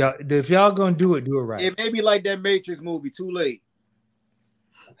 If y'all gonna do it right. It may be like that Matrix movie, too late.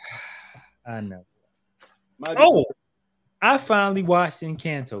 I know. Oh, I finally watched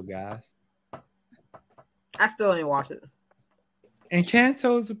Encanto, guys. I still ain't watched it.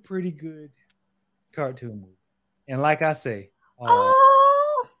 Encanto is a pretty good cartoon movie. And like I say,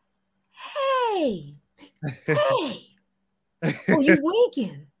 oh, hey. Oh, you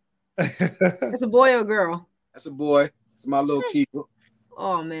winking. That's a boy or a girl? That's a boy. It's my little keeper.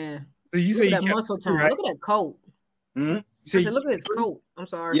 Oh, man. So you say that muscle tone. Right? Look at that coat. Mm-hmm. Look at his coat. I'm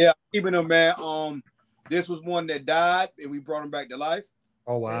sorry. Yeah, keeping him, man. This was one that died, and we brought him back to life.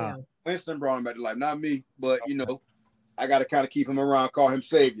 Oh, wow. Damn. Winston brought him back to life, not me. But, you know, I got to kind of keep him around, call him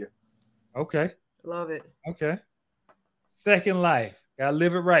Savior. Okay. Love it. Okay. Second life. Gotta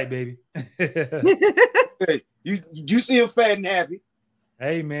live it right, baby. Hey, you see him fat and happy.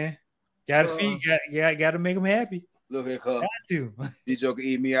 Hey, man. Gotta feed. Gotta make him happy. Look here, cuz. Got to. This joker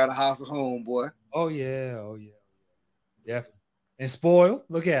eat me out of house at home, boy. Oh, yeah. Oh, yeah. Yeah. And spoiled.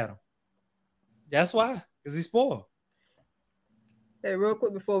 Look at him. That's why. Because he's spoiled. Hey, real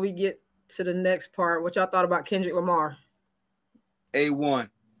quick before we get to the next part, what y'all thought about Kendrick Lamar? A1.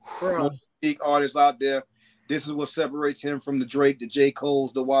 Big artists out there. This is what separates him from the Drake, the J.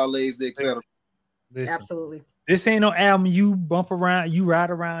 Cole's, the Wale's, the etc. Absolutely. This ain't no album you bump around, you ride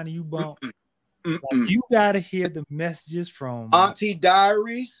around, and you bump. Like, you gotta hear the messages from Auntie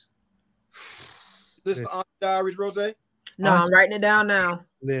Diaries. Listen to Auntie Diaries, Rose. No, I'm writing it down now.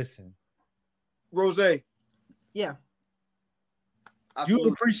 Listen, Rose. Yeah. You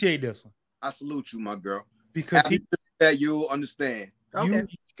appreciate this one. I salute you, my girl. Because that you'll understand. Okay.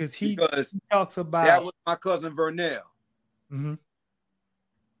 Because he talks about that was my cousin Vernell. Mm-hmm.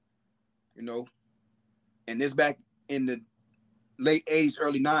 You know, and this back in the late 80s,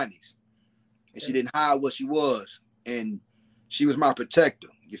 early 90s. And she didn't hide what she was. And she was my protector.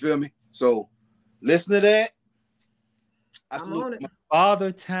 You feel me? So listen to that. I'm on it.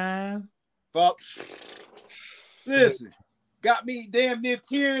 Father Time. Listen. Got me damn near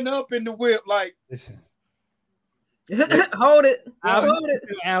tearing up in the whip. Like, listen. Hold it. I've listened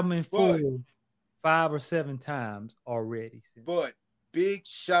to the album in full 5 or 7 times already. But big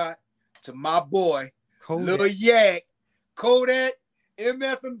shot to my boy, Kodak. Lil Yak, Kodak,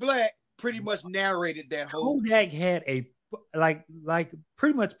 MF and Black pretty much narrated that whole. Kodak had a like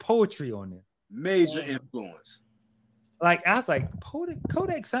pretty much poetry on there. Major influence. Like I was like,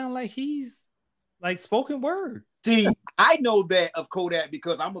 Kodak sound like he's like spoken word. See, I know that of Kodak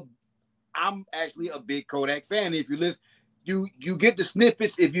because I'm actually a big Kodak fan. If you listen, you get the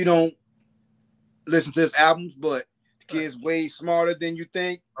snippets if you don't listen to his albums, but the kid's way smarter than you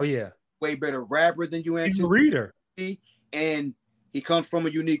think. Oh yeah. Way better rapper than you anticipate. He's a reader. And he comes from a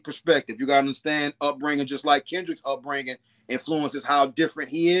unique perspective. You gotta understand upbringing, just like Kendrick's upbringing influences how different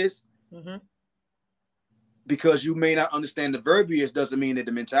he is. Mm-hmm. Because you may not understand the verbiage doesn't mean that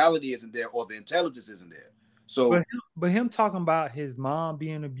the mentality isn't there or the intelligence isn't there. So, but him talking about his mom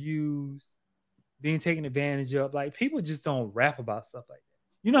being abused, being taken advantage of, like people just don't rap about stuff like that.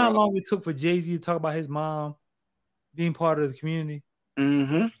 You know how long it took for Jay-Z to talk about his mom being part of the community?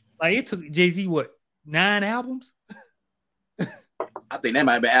 Mm-hmm. Like it took Jay-Z, what, 9 albums? I think that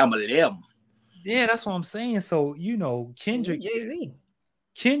might be album 11. Yeah, that's what I'm saying. So, you know, Kendrick's,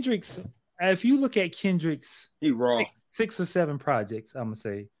 if you look at Kendrick's he raw. 6 or 7 projects, I'm going to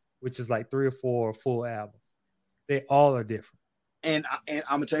say, which is like 3 or 4 full albums. They all are different. And I'm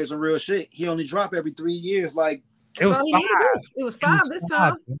going to tell you some real shit. He only dropped every 3 years. Like, it was 5. It was 5 this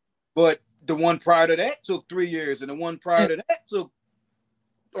time. But the one prior to that took 3 years. And the one prior to that took.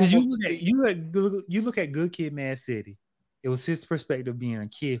 Because you look at Good Kid, Mad City. It was his perspective being a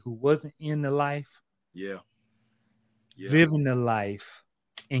kid who wasn't in the life. Yeah. Living the life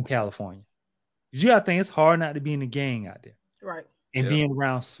in California. You gotta think it's hard not to be in the gang out there. Right. And being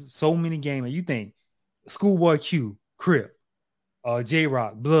around so many gamers. You think Schoolboy Q, Crip,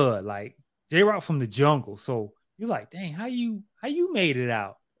 J-Rock, Blood, like J-Rock from the jungle. So you're like, dang, how you made it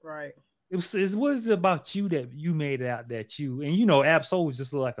out? Right. What is it about you that you made it out that you, and you know, Ab-Soul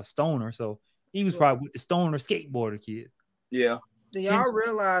just looked like a stoner. So he was probably with the stoner skateboarder kid. Yeah. Do y'all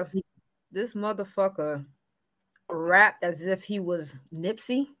realize this motherfucker rapped as if he was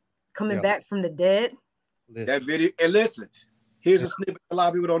Nipsey coming back from the dead? That video, and listen, here's a snippet a lot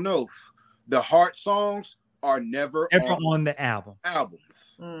of people don't know. The Heart songs are never on the album.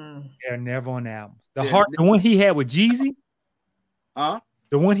 They're never on the albums. The one he had with Jeezy. Huh?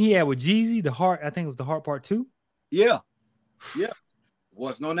 The one he had with Jeezy, the Heart, I think it was the Heart Part 2. Yeah.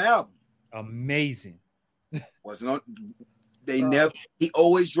 Wasn't on the album. Amazing. Wasn't on. They never. He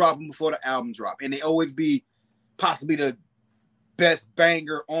always dropped them before the album dropped, and they always be possibly the best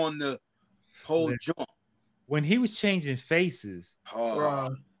banger on the whole jump. When he was changing faces,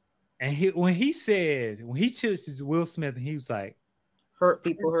 and when he chose Will Smith, and he was like, hurt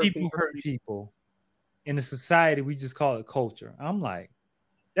people. In the society, we just call it culture. I'm like,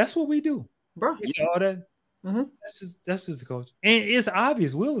 that's what we do, bro. You saw that? Mm-hmm. That's just the culture, and it's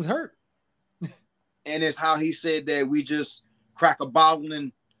obvious Will is hurt. And it's how he said that we just crack a bottle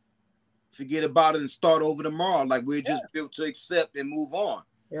and forget about it and start over tomorrow. Like we're just built to accept and move on.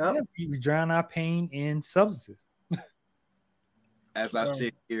 Yeah. We drown our pain in substances. As I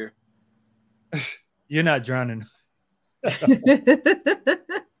sit here. You're not drowning.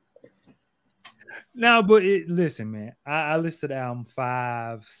 No, but listen, man. I listened to the album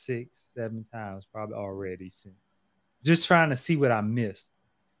 5, 6, 7 times probably already since. Just trying to see what I missed.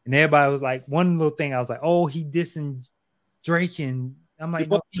 And everybody was like, one little thing I was like, oh, he dissing Drake, and I'm like,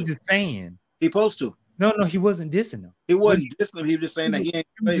 no, he's just saying. He supposed to. No, he wasn't dissing them. He wasn't dissing them. He was just saying that he ain't.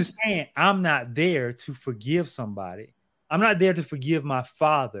 He was just saying, I'm not there to forgive somebody. I'm not there to forgive my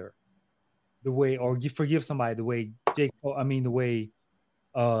father the way, or forgive somebody the way the way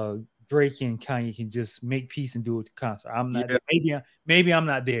Drake and Kanye can just make peace and do it to concert. I'm not. Yeah. Maybe I'm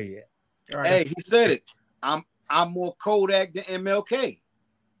not there yet. Right. Hey, he said it. I'm more Kodak than MLK.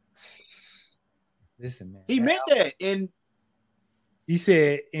 Listen, man. He meant that, and he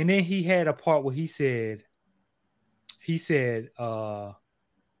said, and then he had a part where he said, Kendrick,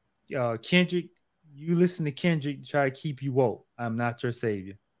 you listen to Kendrick to try to keep you woke. I'm not your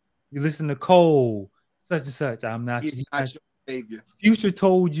savior. You listen to Cole, such and such. I'm not your savior. Future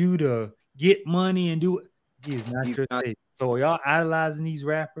told you to get money and do it. He's not your savior. So y'all idolizing these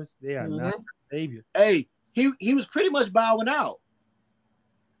rappers, they are not your savior. Hey, he was pretty much bowing out.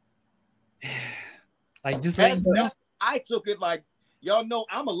 Like just I took it like, y'all know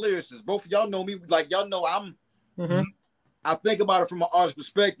I'm a lyricist. Both of y'all know me. Like y'all know I think about it from an artist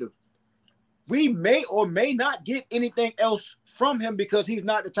perspective. We may or may not get anything else from him because he's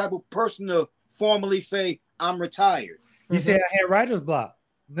not the type of person to formally say I'm retired. He said I had writer's block.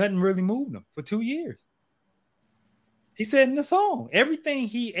 Nothing really moved him for 2 years. He said in the song, everything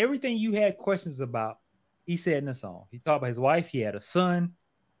you had questions about, he said in the song. He talked about his wife. He had a son.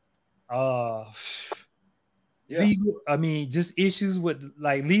 Just issues with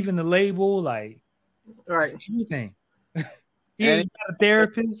like leaving the label, like everything. He ain't got a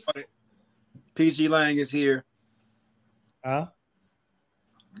therapist. PG Lang is here. Huh?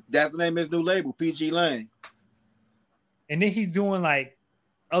 That's the name of his new label, PG Lang. And then he's doing like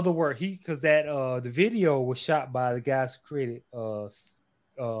other work. Because the video was shot by the guys who created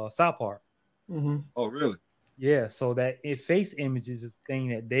South Park. Mm-hmm. Oh, really? Yeah. So that face images is the thing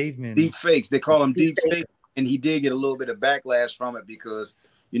that they've been deep fakes. They call them deep fakes. And he did get a little bit of backlash from it because,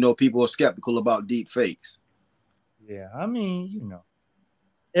 people are skeptical about deep fakes. Yeah, I mean,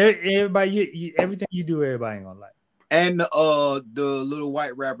 everybody, everything you do, everybody ain't gonna like. And the little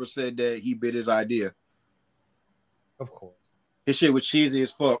white rapper said that he bit his idea. Of course, his shit was cheesy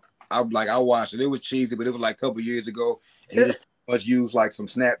as fuck. I watched it. It was cheesy, but it was like a couple years ago. He just much used like some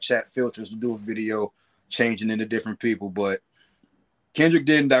Snapchat filters to do a video, changing into different people. But Kendrick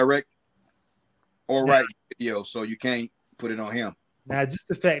didn't direct or write the video, so you can't put it on him. Now, just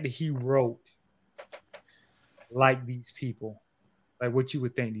the fact that he wrote like these people, like what you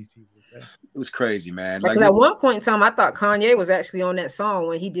would think these people would say. It was crazy, man. Like at one point in time, I thought Kanye was actually on that song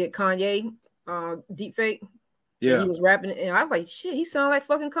when he did Kanye deepfake. Yeah, he was rapping, and I was like, "Shit, he sounded like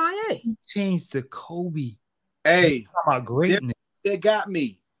fucking Kanye." He changed the Kobe. Hey, about greatness. They got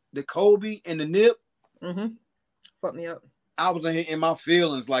me. The Kobe and the Nip. Fucked me up. I was in my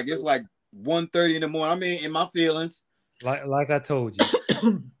feelings. Like it's like 1:30 in the morning. I'm in my feelings. Like I told you.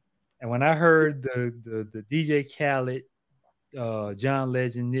 And when I heard the DJ Khaled, John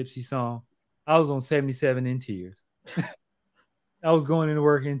Legend, Nipsey song, I was on 77 in tears. I was going into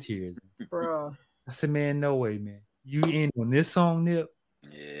work in tears. Bro. I said, man, no way, man. You in on this song, Nip?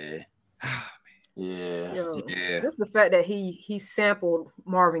 Yeah. Oh, man. Yeah. Just the fact that he sampled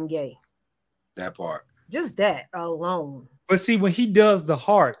Marvin Gaye. That part. Just that alone. But see, when he does the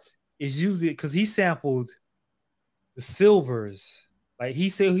hearts, it's usually because he sampled the Silvers. Like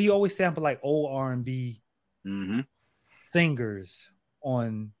he always sampled like old R&B singers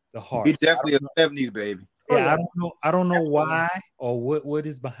on the heart. He definitely a 70s baby. Yeah, I don't know why or what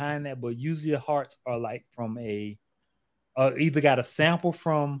is behind that, but usually the hearts are like from either got a sample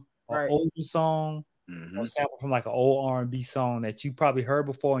from an older song or a sample from like an old R&B song that you probably heard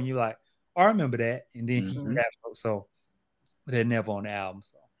before, and you're like, I remember that. And then he Mhm. rapped, so they're never on the album.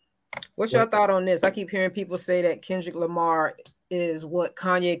 So What's your thought on this? I keep hearing people say that Kendrick Lamar is what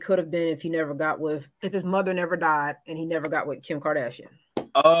Kanye could have been if his mother never died and he never got with Kim Kardashian.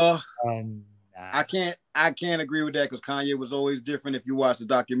 I can't agree with that because Kanye was always different. If you watch the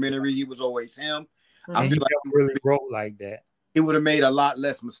documentary, he was always him. I feel like he really wrote like that. He would have made a lot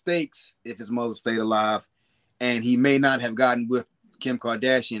less mistakes if his mother stayed alive, and he may not have gotten with Kim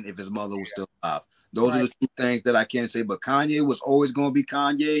Kardashian if his mother was still alive. Those are the two things that I can say. But Kanye was always going to be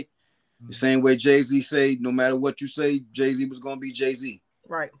Kanye. The same way Jay-Z say, no matter what you say, Jay-Z was going to be Jay-Z.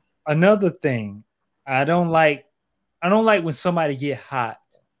 Right. Another thing, I don't like when somebody get hot,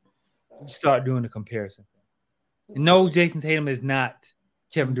 you start doing the comparison. No, Jason Tatum is not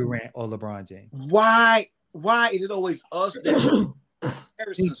Kevin Durant or LeBron James. Why is it always us that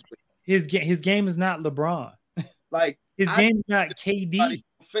his game is not LeBron. Like his game is not KD.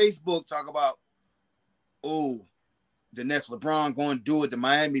 Facebook talk about, the next LeBron going to do it to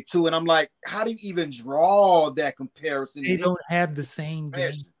Miami too, and I'm like, how do you even draw that comparison? They don't have the same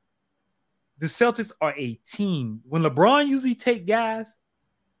game. The Celtics are a team. When LeBron usually take guys,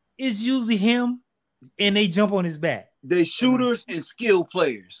 it's usually him, and they jump on his back. They shooters and skill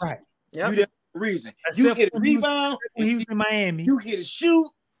players. Right. Yep. You that reason. You get a rebound. He was in Miami. You get a shoot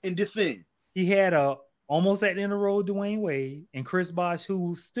and defend. He had almost at the end of the road Dwayne Wade and Chris Bosh,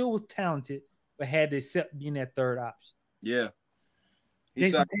 who still was talented, but had to accept being that third option. Yeah.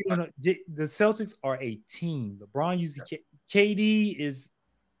 The Celtics are a team. LeBron usually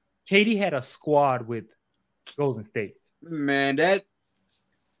KD had a squad with Golden State. Man, that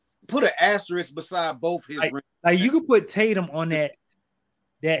put an asterisk beside both his rings. Like you could put Tatum on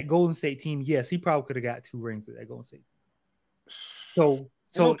that Golden State team. Yes, he probably could have got 2 rings with that Golden State team.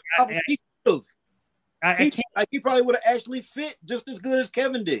 So he probably would have actually fit just as good as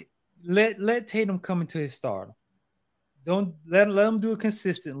Kevin did. Let Tatum come into his stardom. Don't let him do it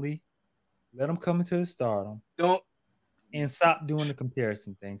consistently. Let him come into his stardom. And stop doing the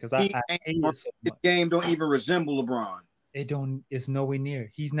comparison thing because I hate it so much. His game don't even resemble LeBron. It's nowhere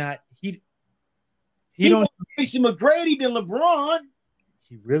near. He's not. He don't. Tracy McGrady than LeBron.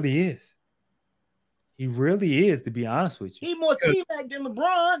 He really is. He really is. To be honest with you, he more T-Mac than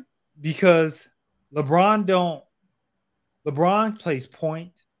LeBron. Because LeBron plays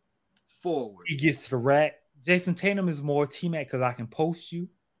point forward. He gets to the rack. Jason Tatum is more T-Mac because I can post you,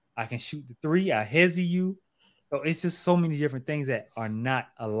 I can shoot the 3, I hezzy you. So it's just so many different things that are not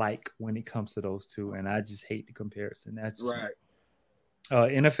alike when it comes to those two, and I just hate the comparison. That's just right.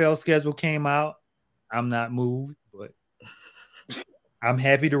 NFL schedule came out. I'm not moved, but I'm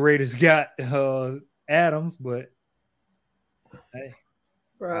happy the Raiders got Adams, but hey,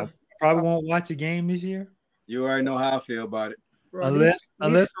 I probably won't watch a game this year. You already know how I feel about it. Bro, unless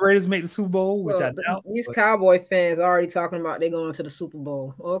the Raiders make the Super Bowl, which I doubt. These Cowboy fans are already talking about they're going to the Super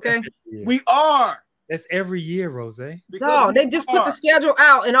Bowl. Okay, we are. That's every year, Rose. No, they just put the schedule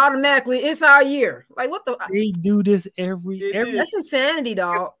out and automatically it's our year. Like what the? They do this every. That's insanity,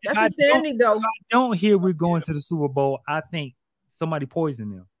 dog. That's insanity, though. If I don't hear we're going to the Super Bowl, I think somebody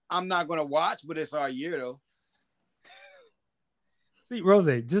poisoned them. I'm not going to watch, but it's our year, though. See,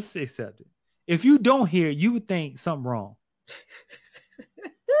 Rose, just accept it. If you don't hear it, you would think something wrong.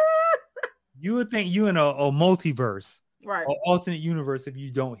 You would think you in a multiverse. Right. Or alternate universe if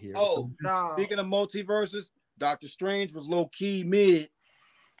you don't hear. Oh, speaking of multiverses, Doctor Strange was low key mid.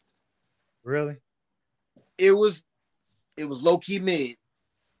 Really? It was low key mid.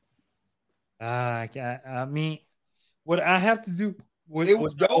 I mean, what I have to do it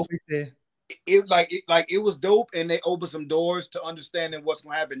was dope. It was dope, and they opened some doors to understanding what's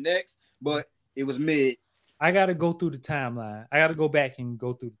gonna happen next. But it was mid. I got to go through the timeline. I got to go back and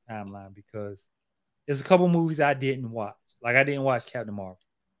go through the timeline because there's a couple movies I didn't watch. Like I didn't watch Captain Marvel.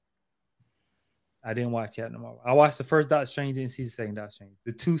 I watched the first Doctor Strange, didn't see the second Doctor Strange.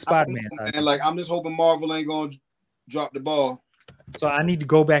 The 2 Spider-Man. And I'm just hoping Marvel ain't gonna drop the ball. So I need to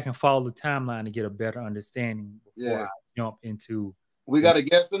go back and follow the timeline to get a better understanding before I jump into. We got a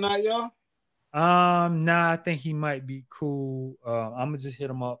guest tonight, y'all. Nah, I think he might be cool. I'm gonna just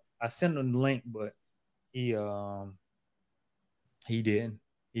hit him up. I sent him the link, but he didn't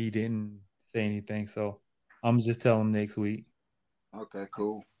say anything. So I'm just telling him next week. Okay,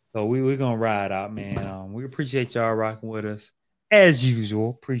 cool. So we're gonna ride out, man. We appreciate y'all rocking with us as usual.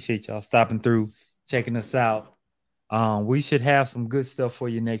 Appreciate y'all stopping through, checking us out. We should have some good stuff for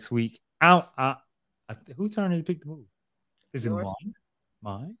you next week. Who turned to pick the movie? Is it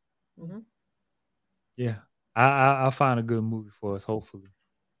mine? Mm-hmm. Yeah, I'll find a good movie for us. Hopefully,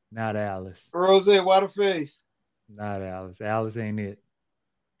 not Alice. Rose, why the face? Not Alice. Alice ain't it.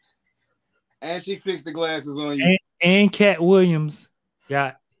 And she fixed the glasses on you. And Cat Williams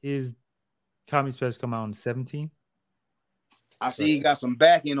got his comedy special come out on the 17th. I see he got some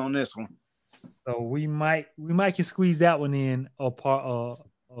backing on this one. So we might can squeeze that one in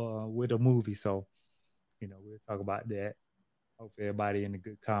with a movie. So, we'll talk about that. Hope everybody in a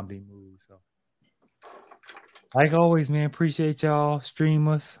good comedy mood. So, like always, man, appreciate y'all. Stream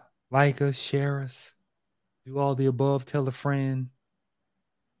us, like us, share us, do all the above. Tell a friend.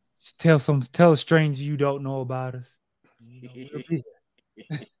 Tell a stranger you don't know about us.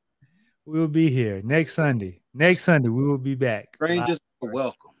 We'll be here next Sunday. Next Sunday we will be back. Strangers are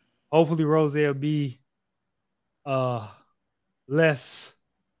welcome. Hopefully Rose will be less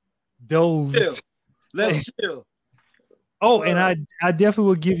dozed. Let's chill. Oh, and I definitely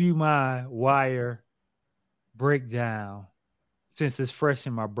will give you my Wire breakdown since it's fresh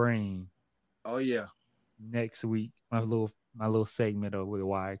in my brain. Oh yeah. Next week, my little segment of The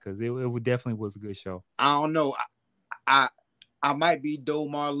Wire, because it definitely was a good show. I don't know. I might be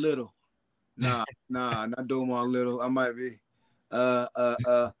Domar Little. Nah, not Domar Little. I might be. Nah,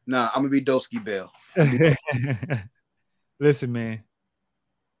 I'm gonna be Dosky Bell. Listen, man.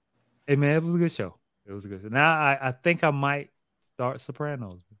 Hey, man, it was a good show. It was a good show. Now I think I might start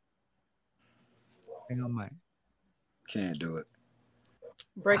Sopranos. I think I might. Can't do it.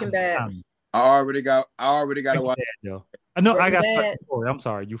 Breaking Bad. I already got to watch. I know. I got Euphoria. I'm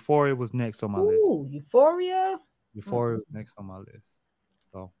sorry. Euphoria was next on my list. Ooh, Euphoria. Euphoria was next on my list.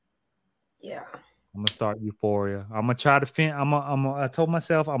 So yeah, I'm gonna start Euphoria. I'm gonna try to I told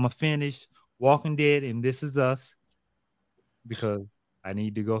myself I'm gonna finish Walking Dead and This Is Us because I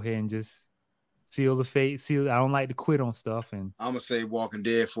need to go ahead and just seal the fate. I don't like to quit on stuff, and I'm gonna say Walking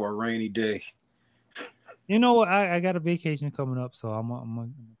Dead for a rainy day. You know what? I got a vacation coming up, so I'm gonna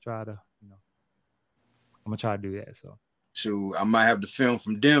try to, I'm gonna try to do that. So I might have to film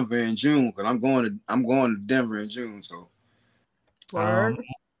from Denver in June because I'm going to Denver in June. So I'm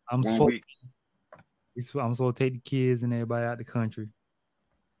supposed to take the kids and everybody out the country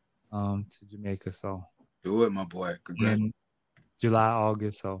to Jamaica. So do it, my boy. Congrats. July,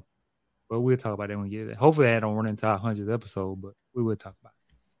 August. So, but we'll talk about that when we get there. Hopefully, I don't run into our 100th episode, but we will talk about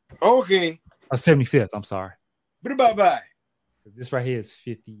it. Okay. 75th. I'm sorry. Bye. This right here is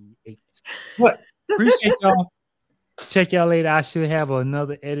 58. What? Appreciate y'all. Check y'all later. I should have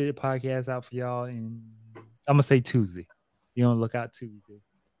another edited podcast out for y'all, and I'm gonna say Tuesday. You don't look out Tuesday.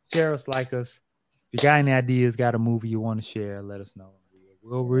 Share us, like us. If you got any ideas, got a movie you want to share, let us know.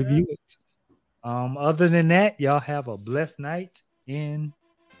 We'll review it. Other than that, y'all have a blessed night and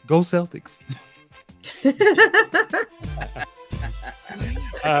go Celtics.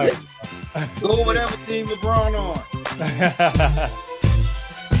 All right. Go whatever team LeBron on.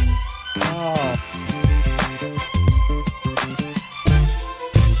 Oh.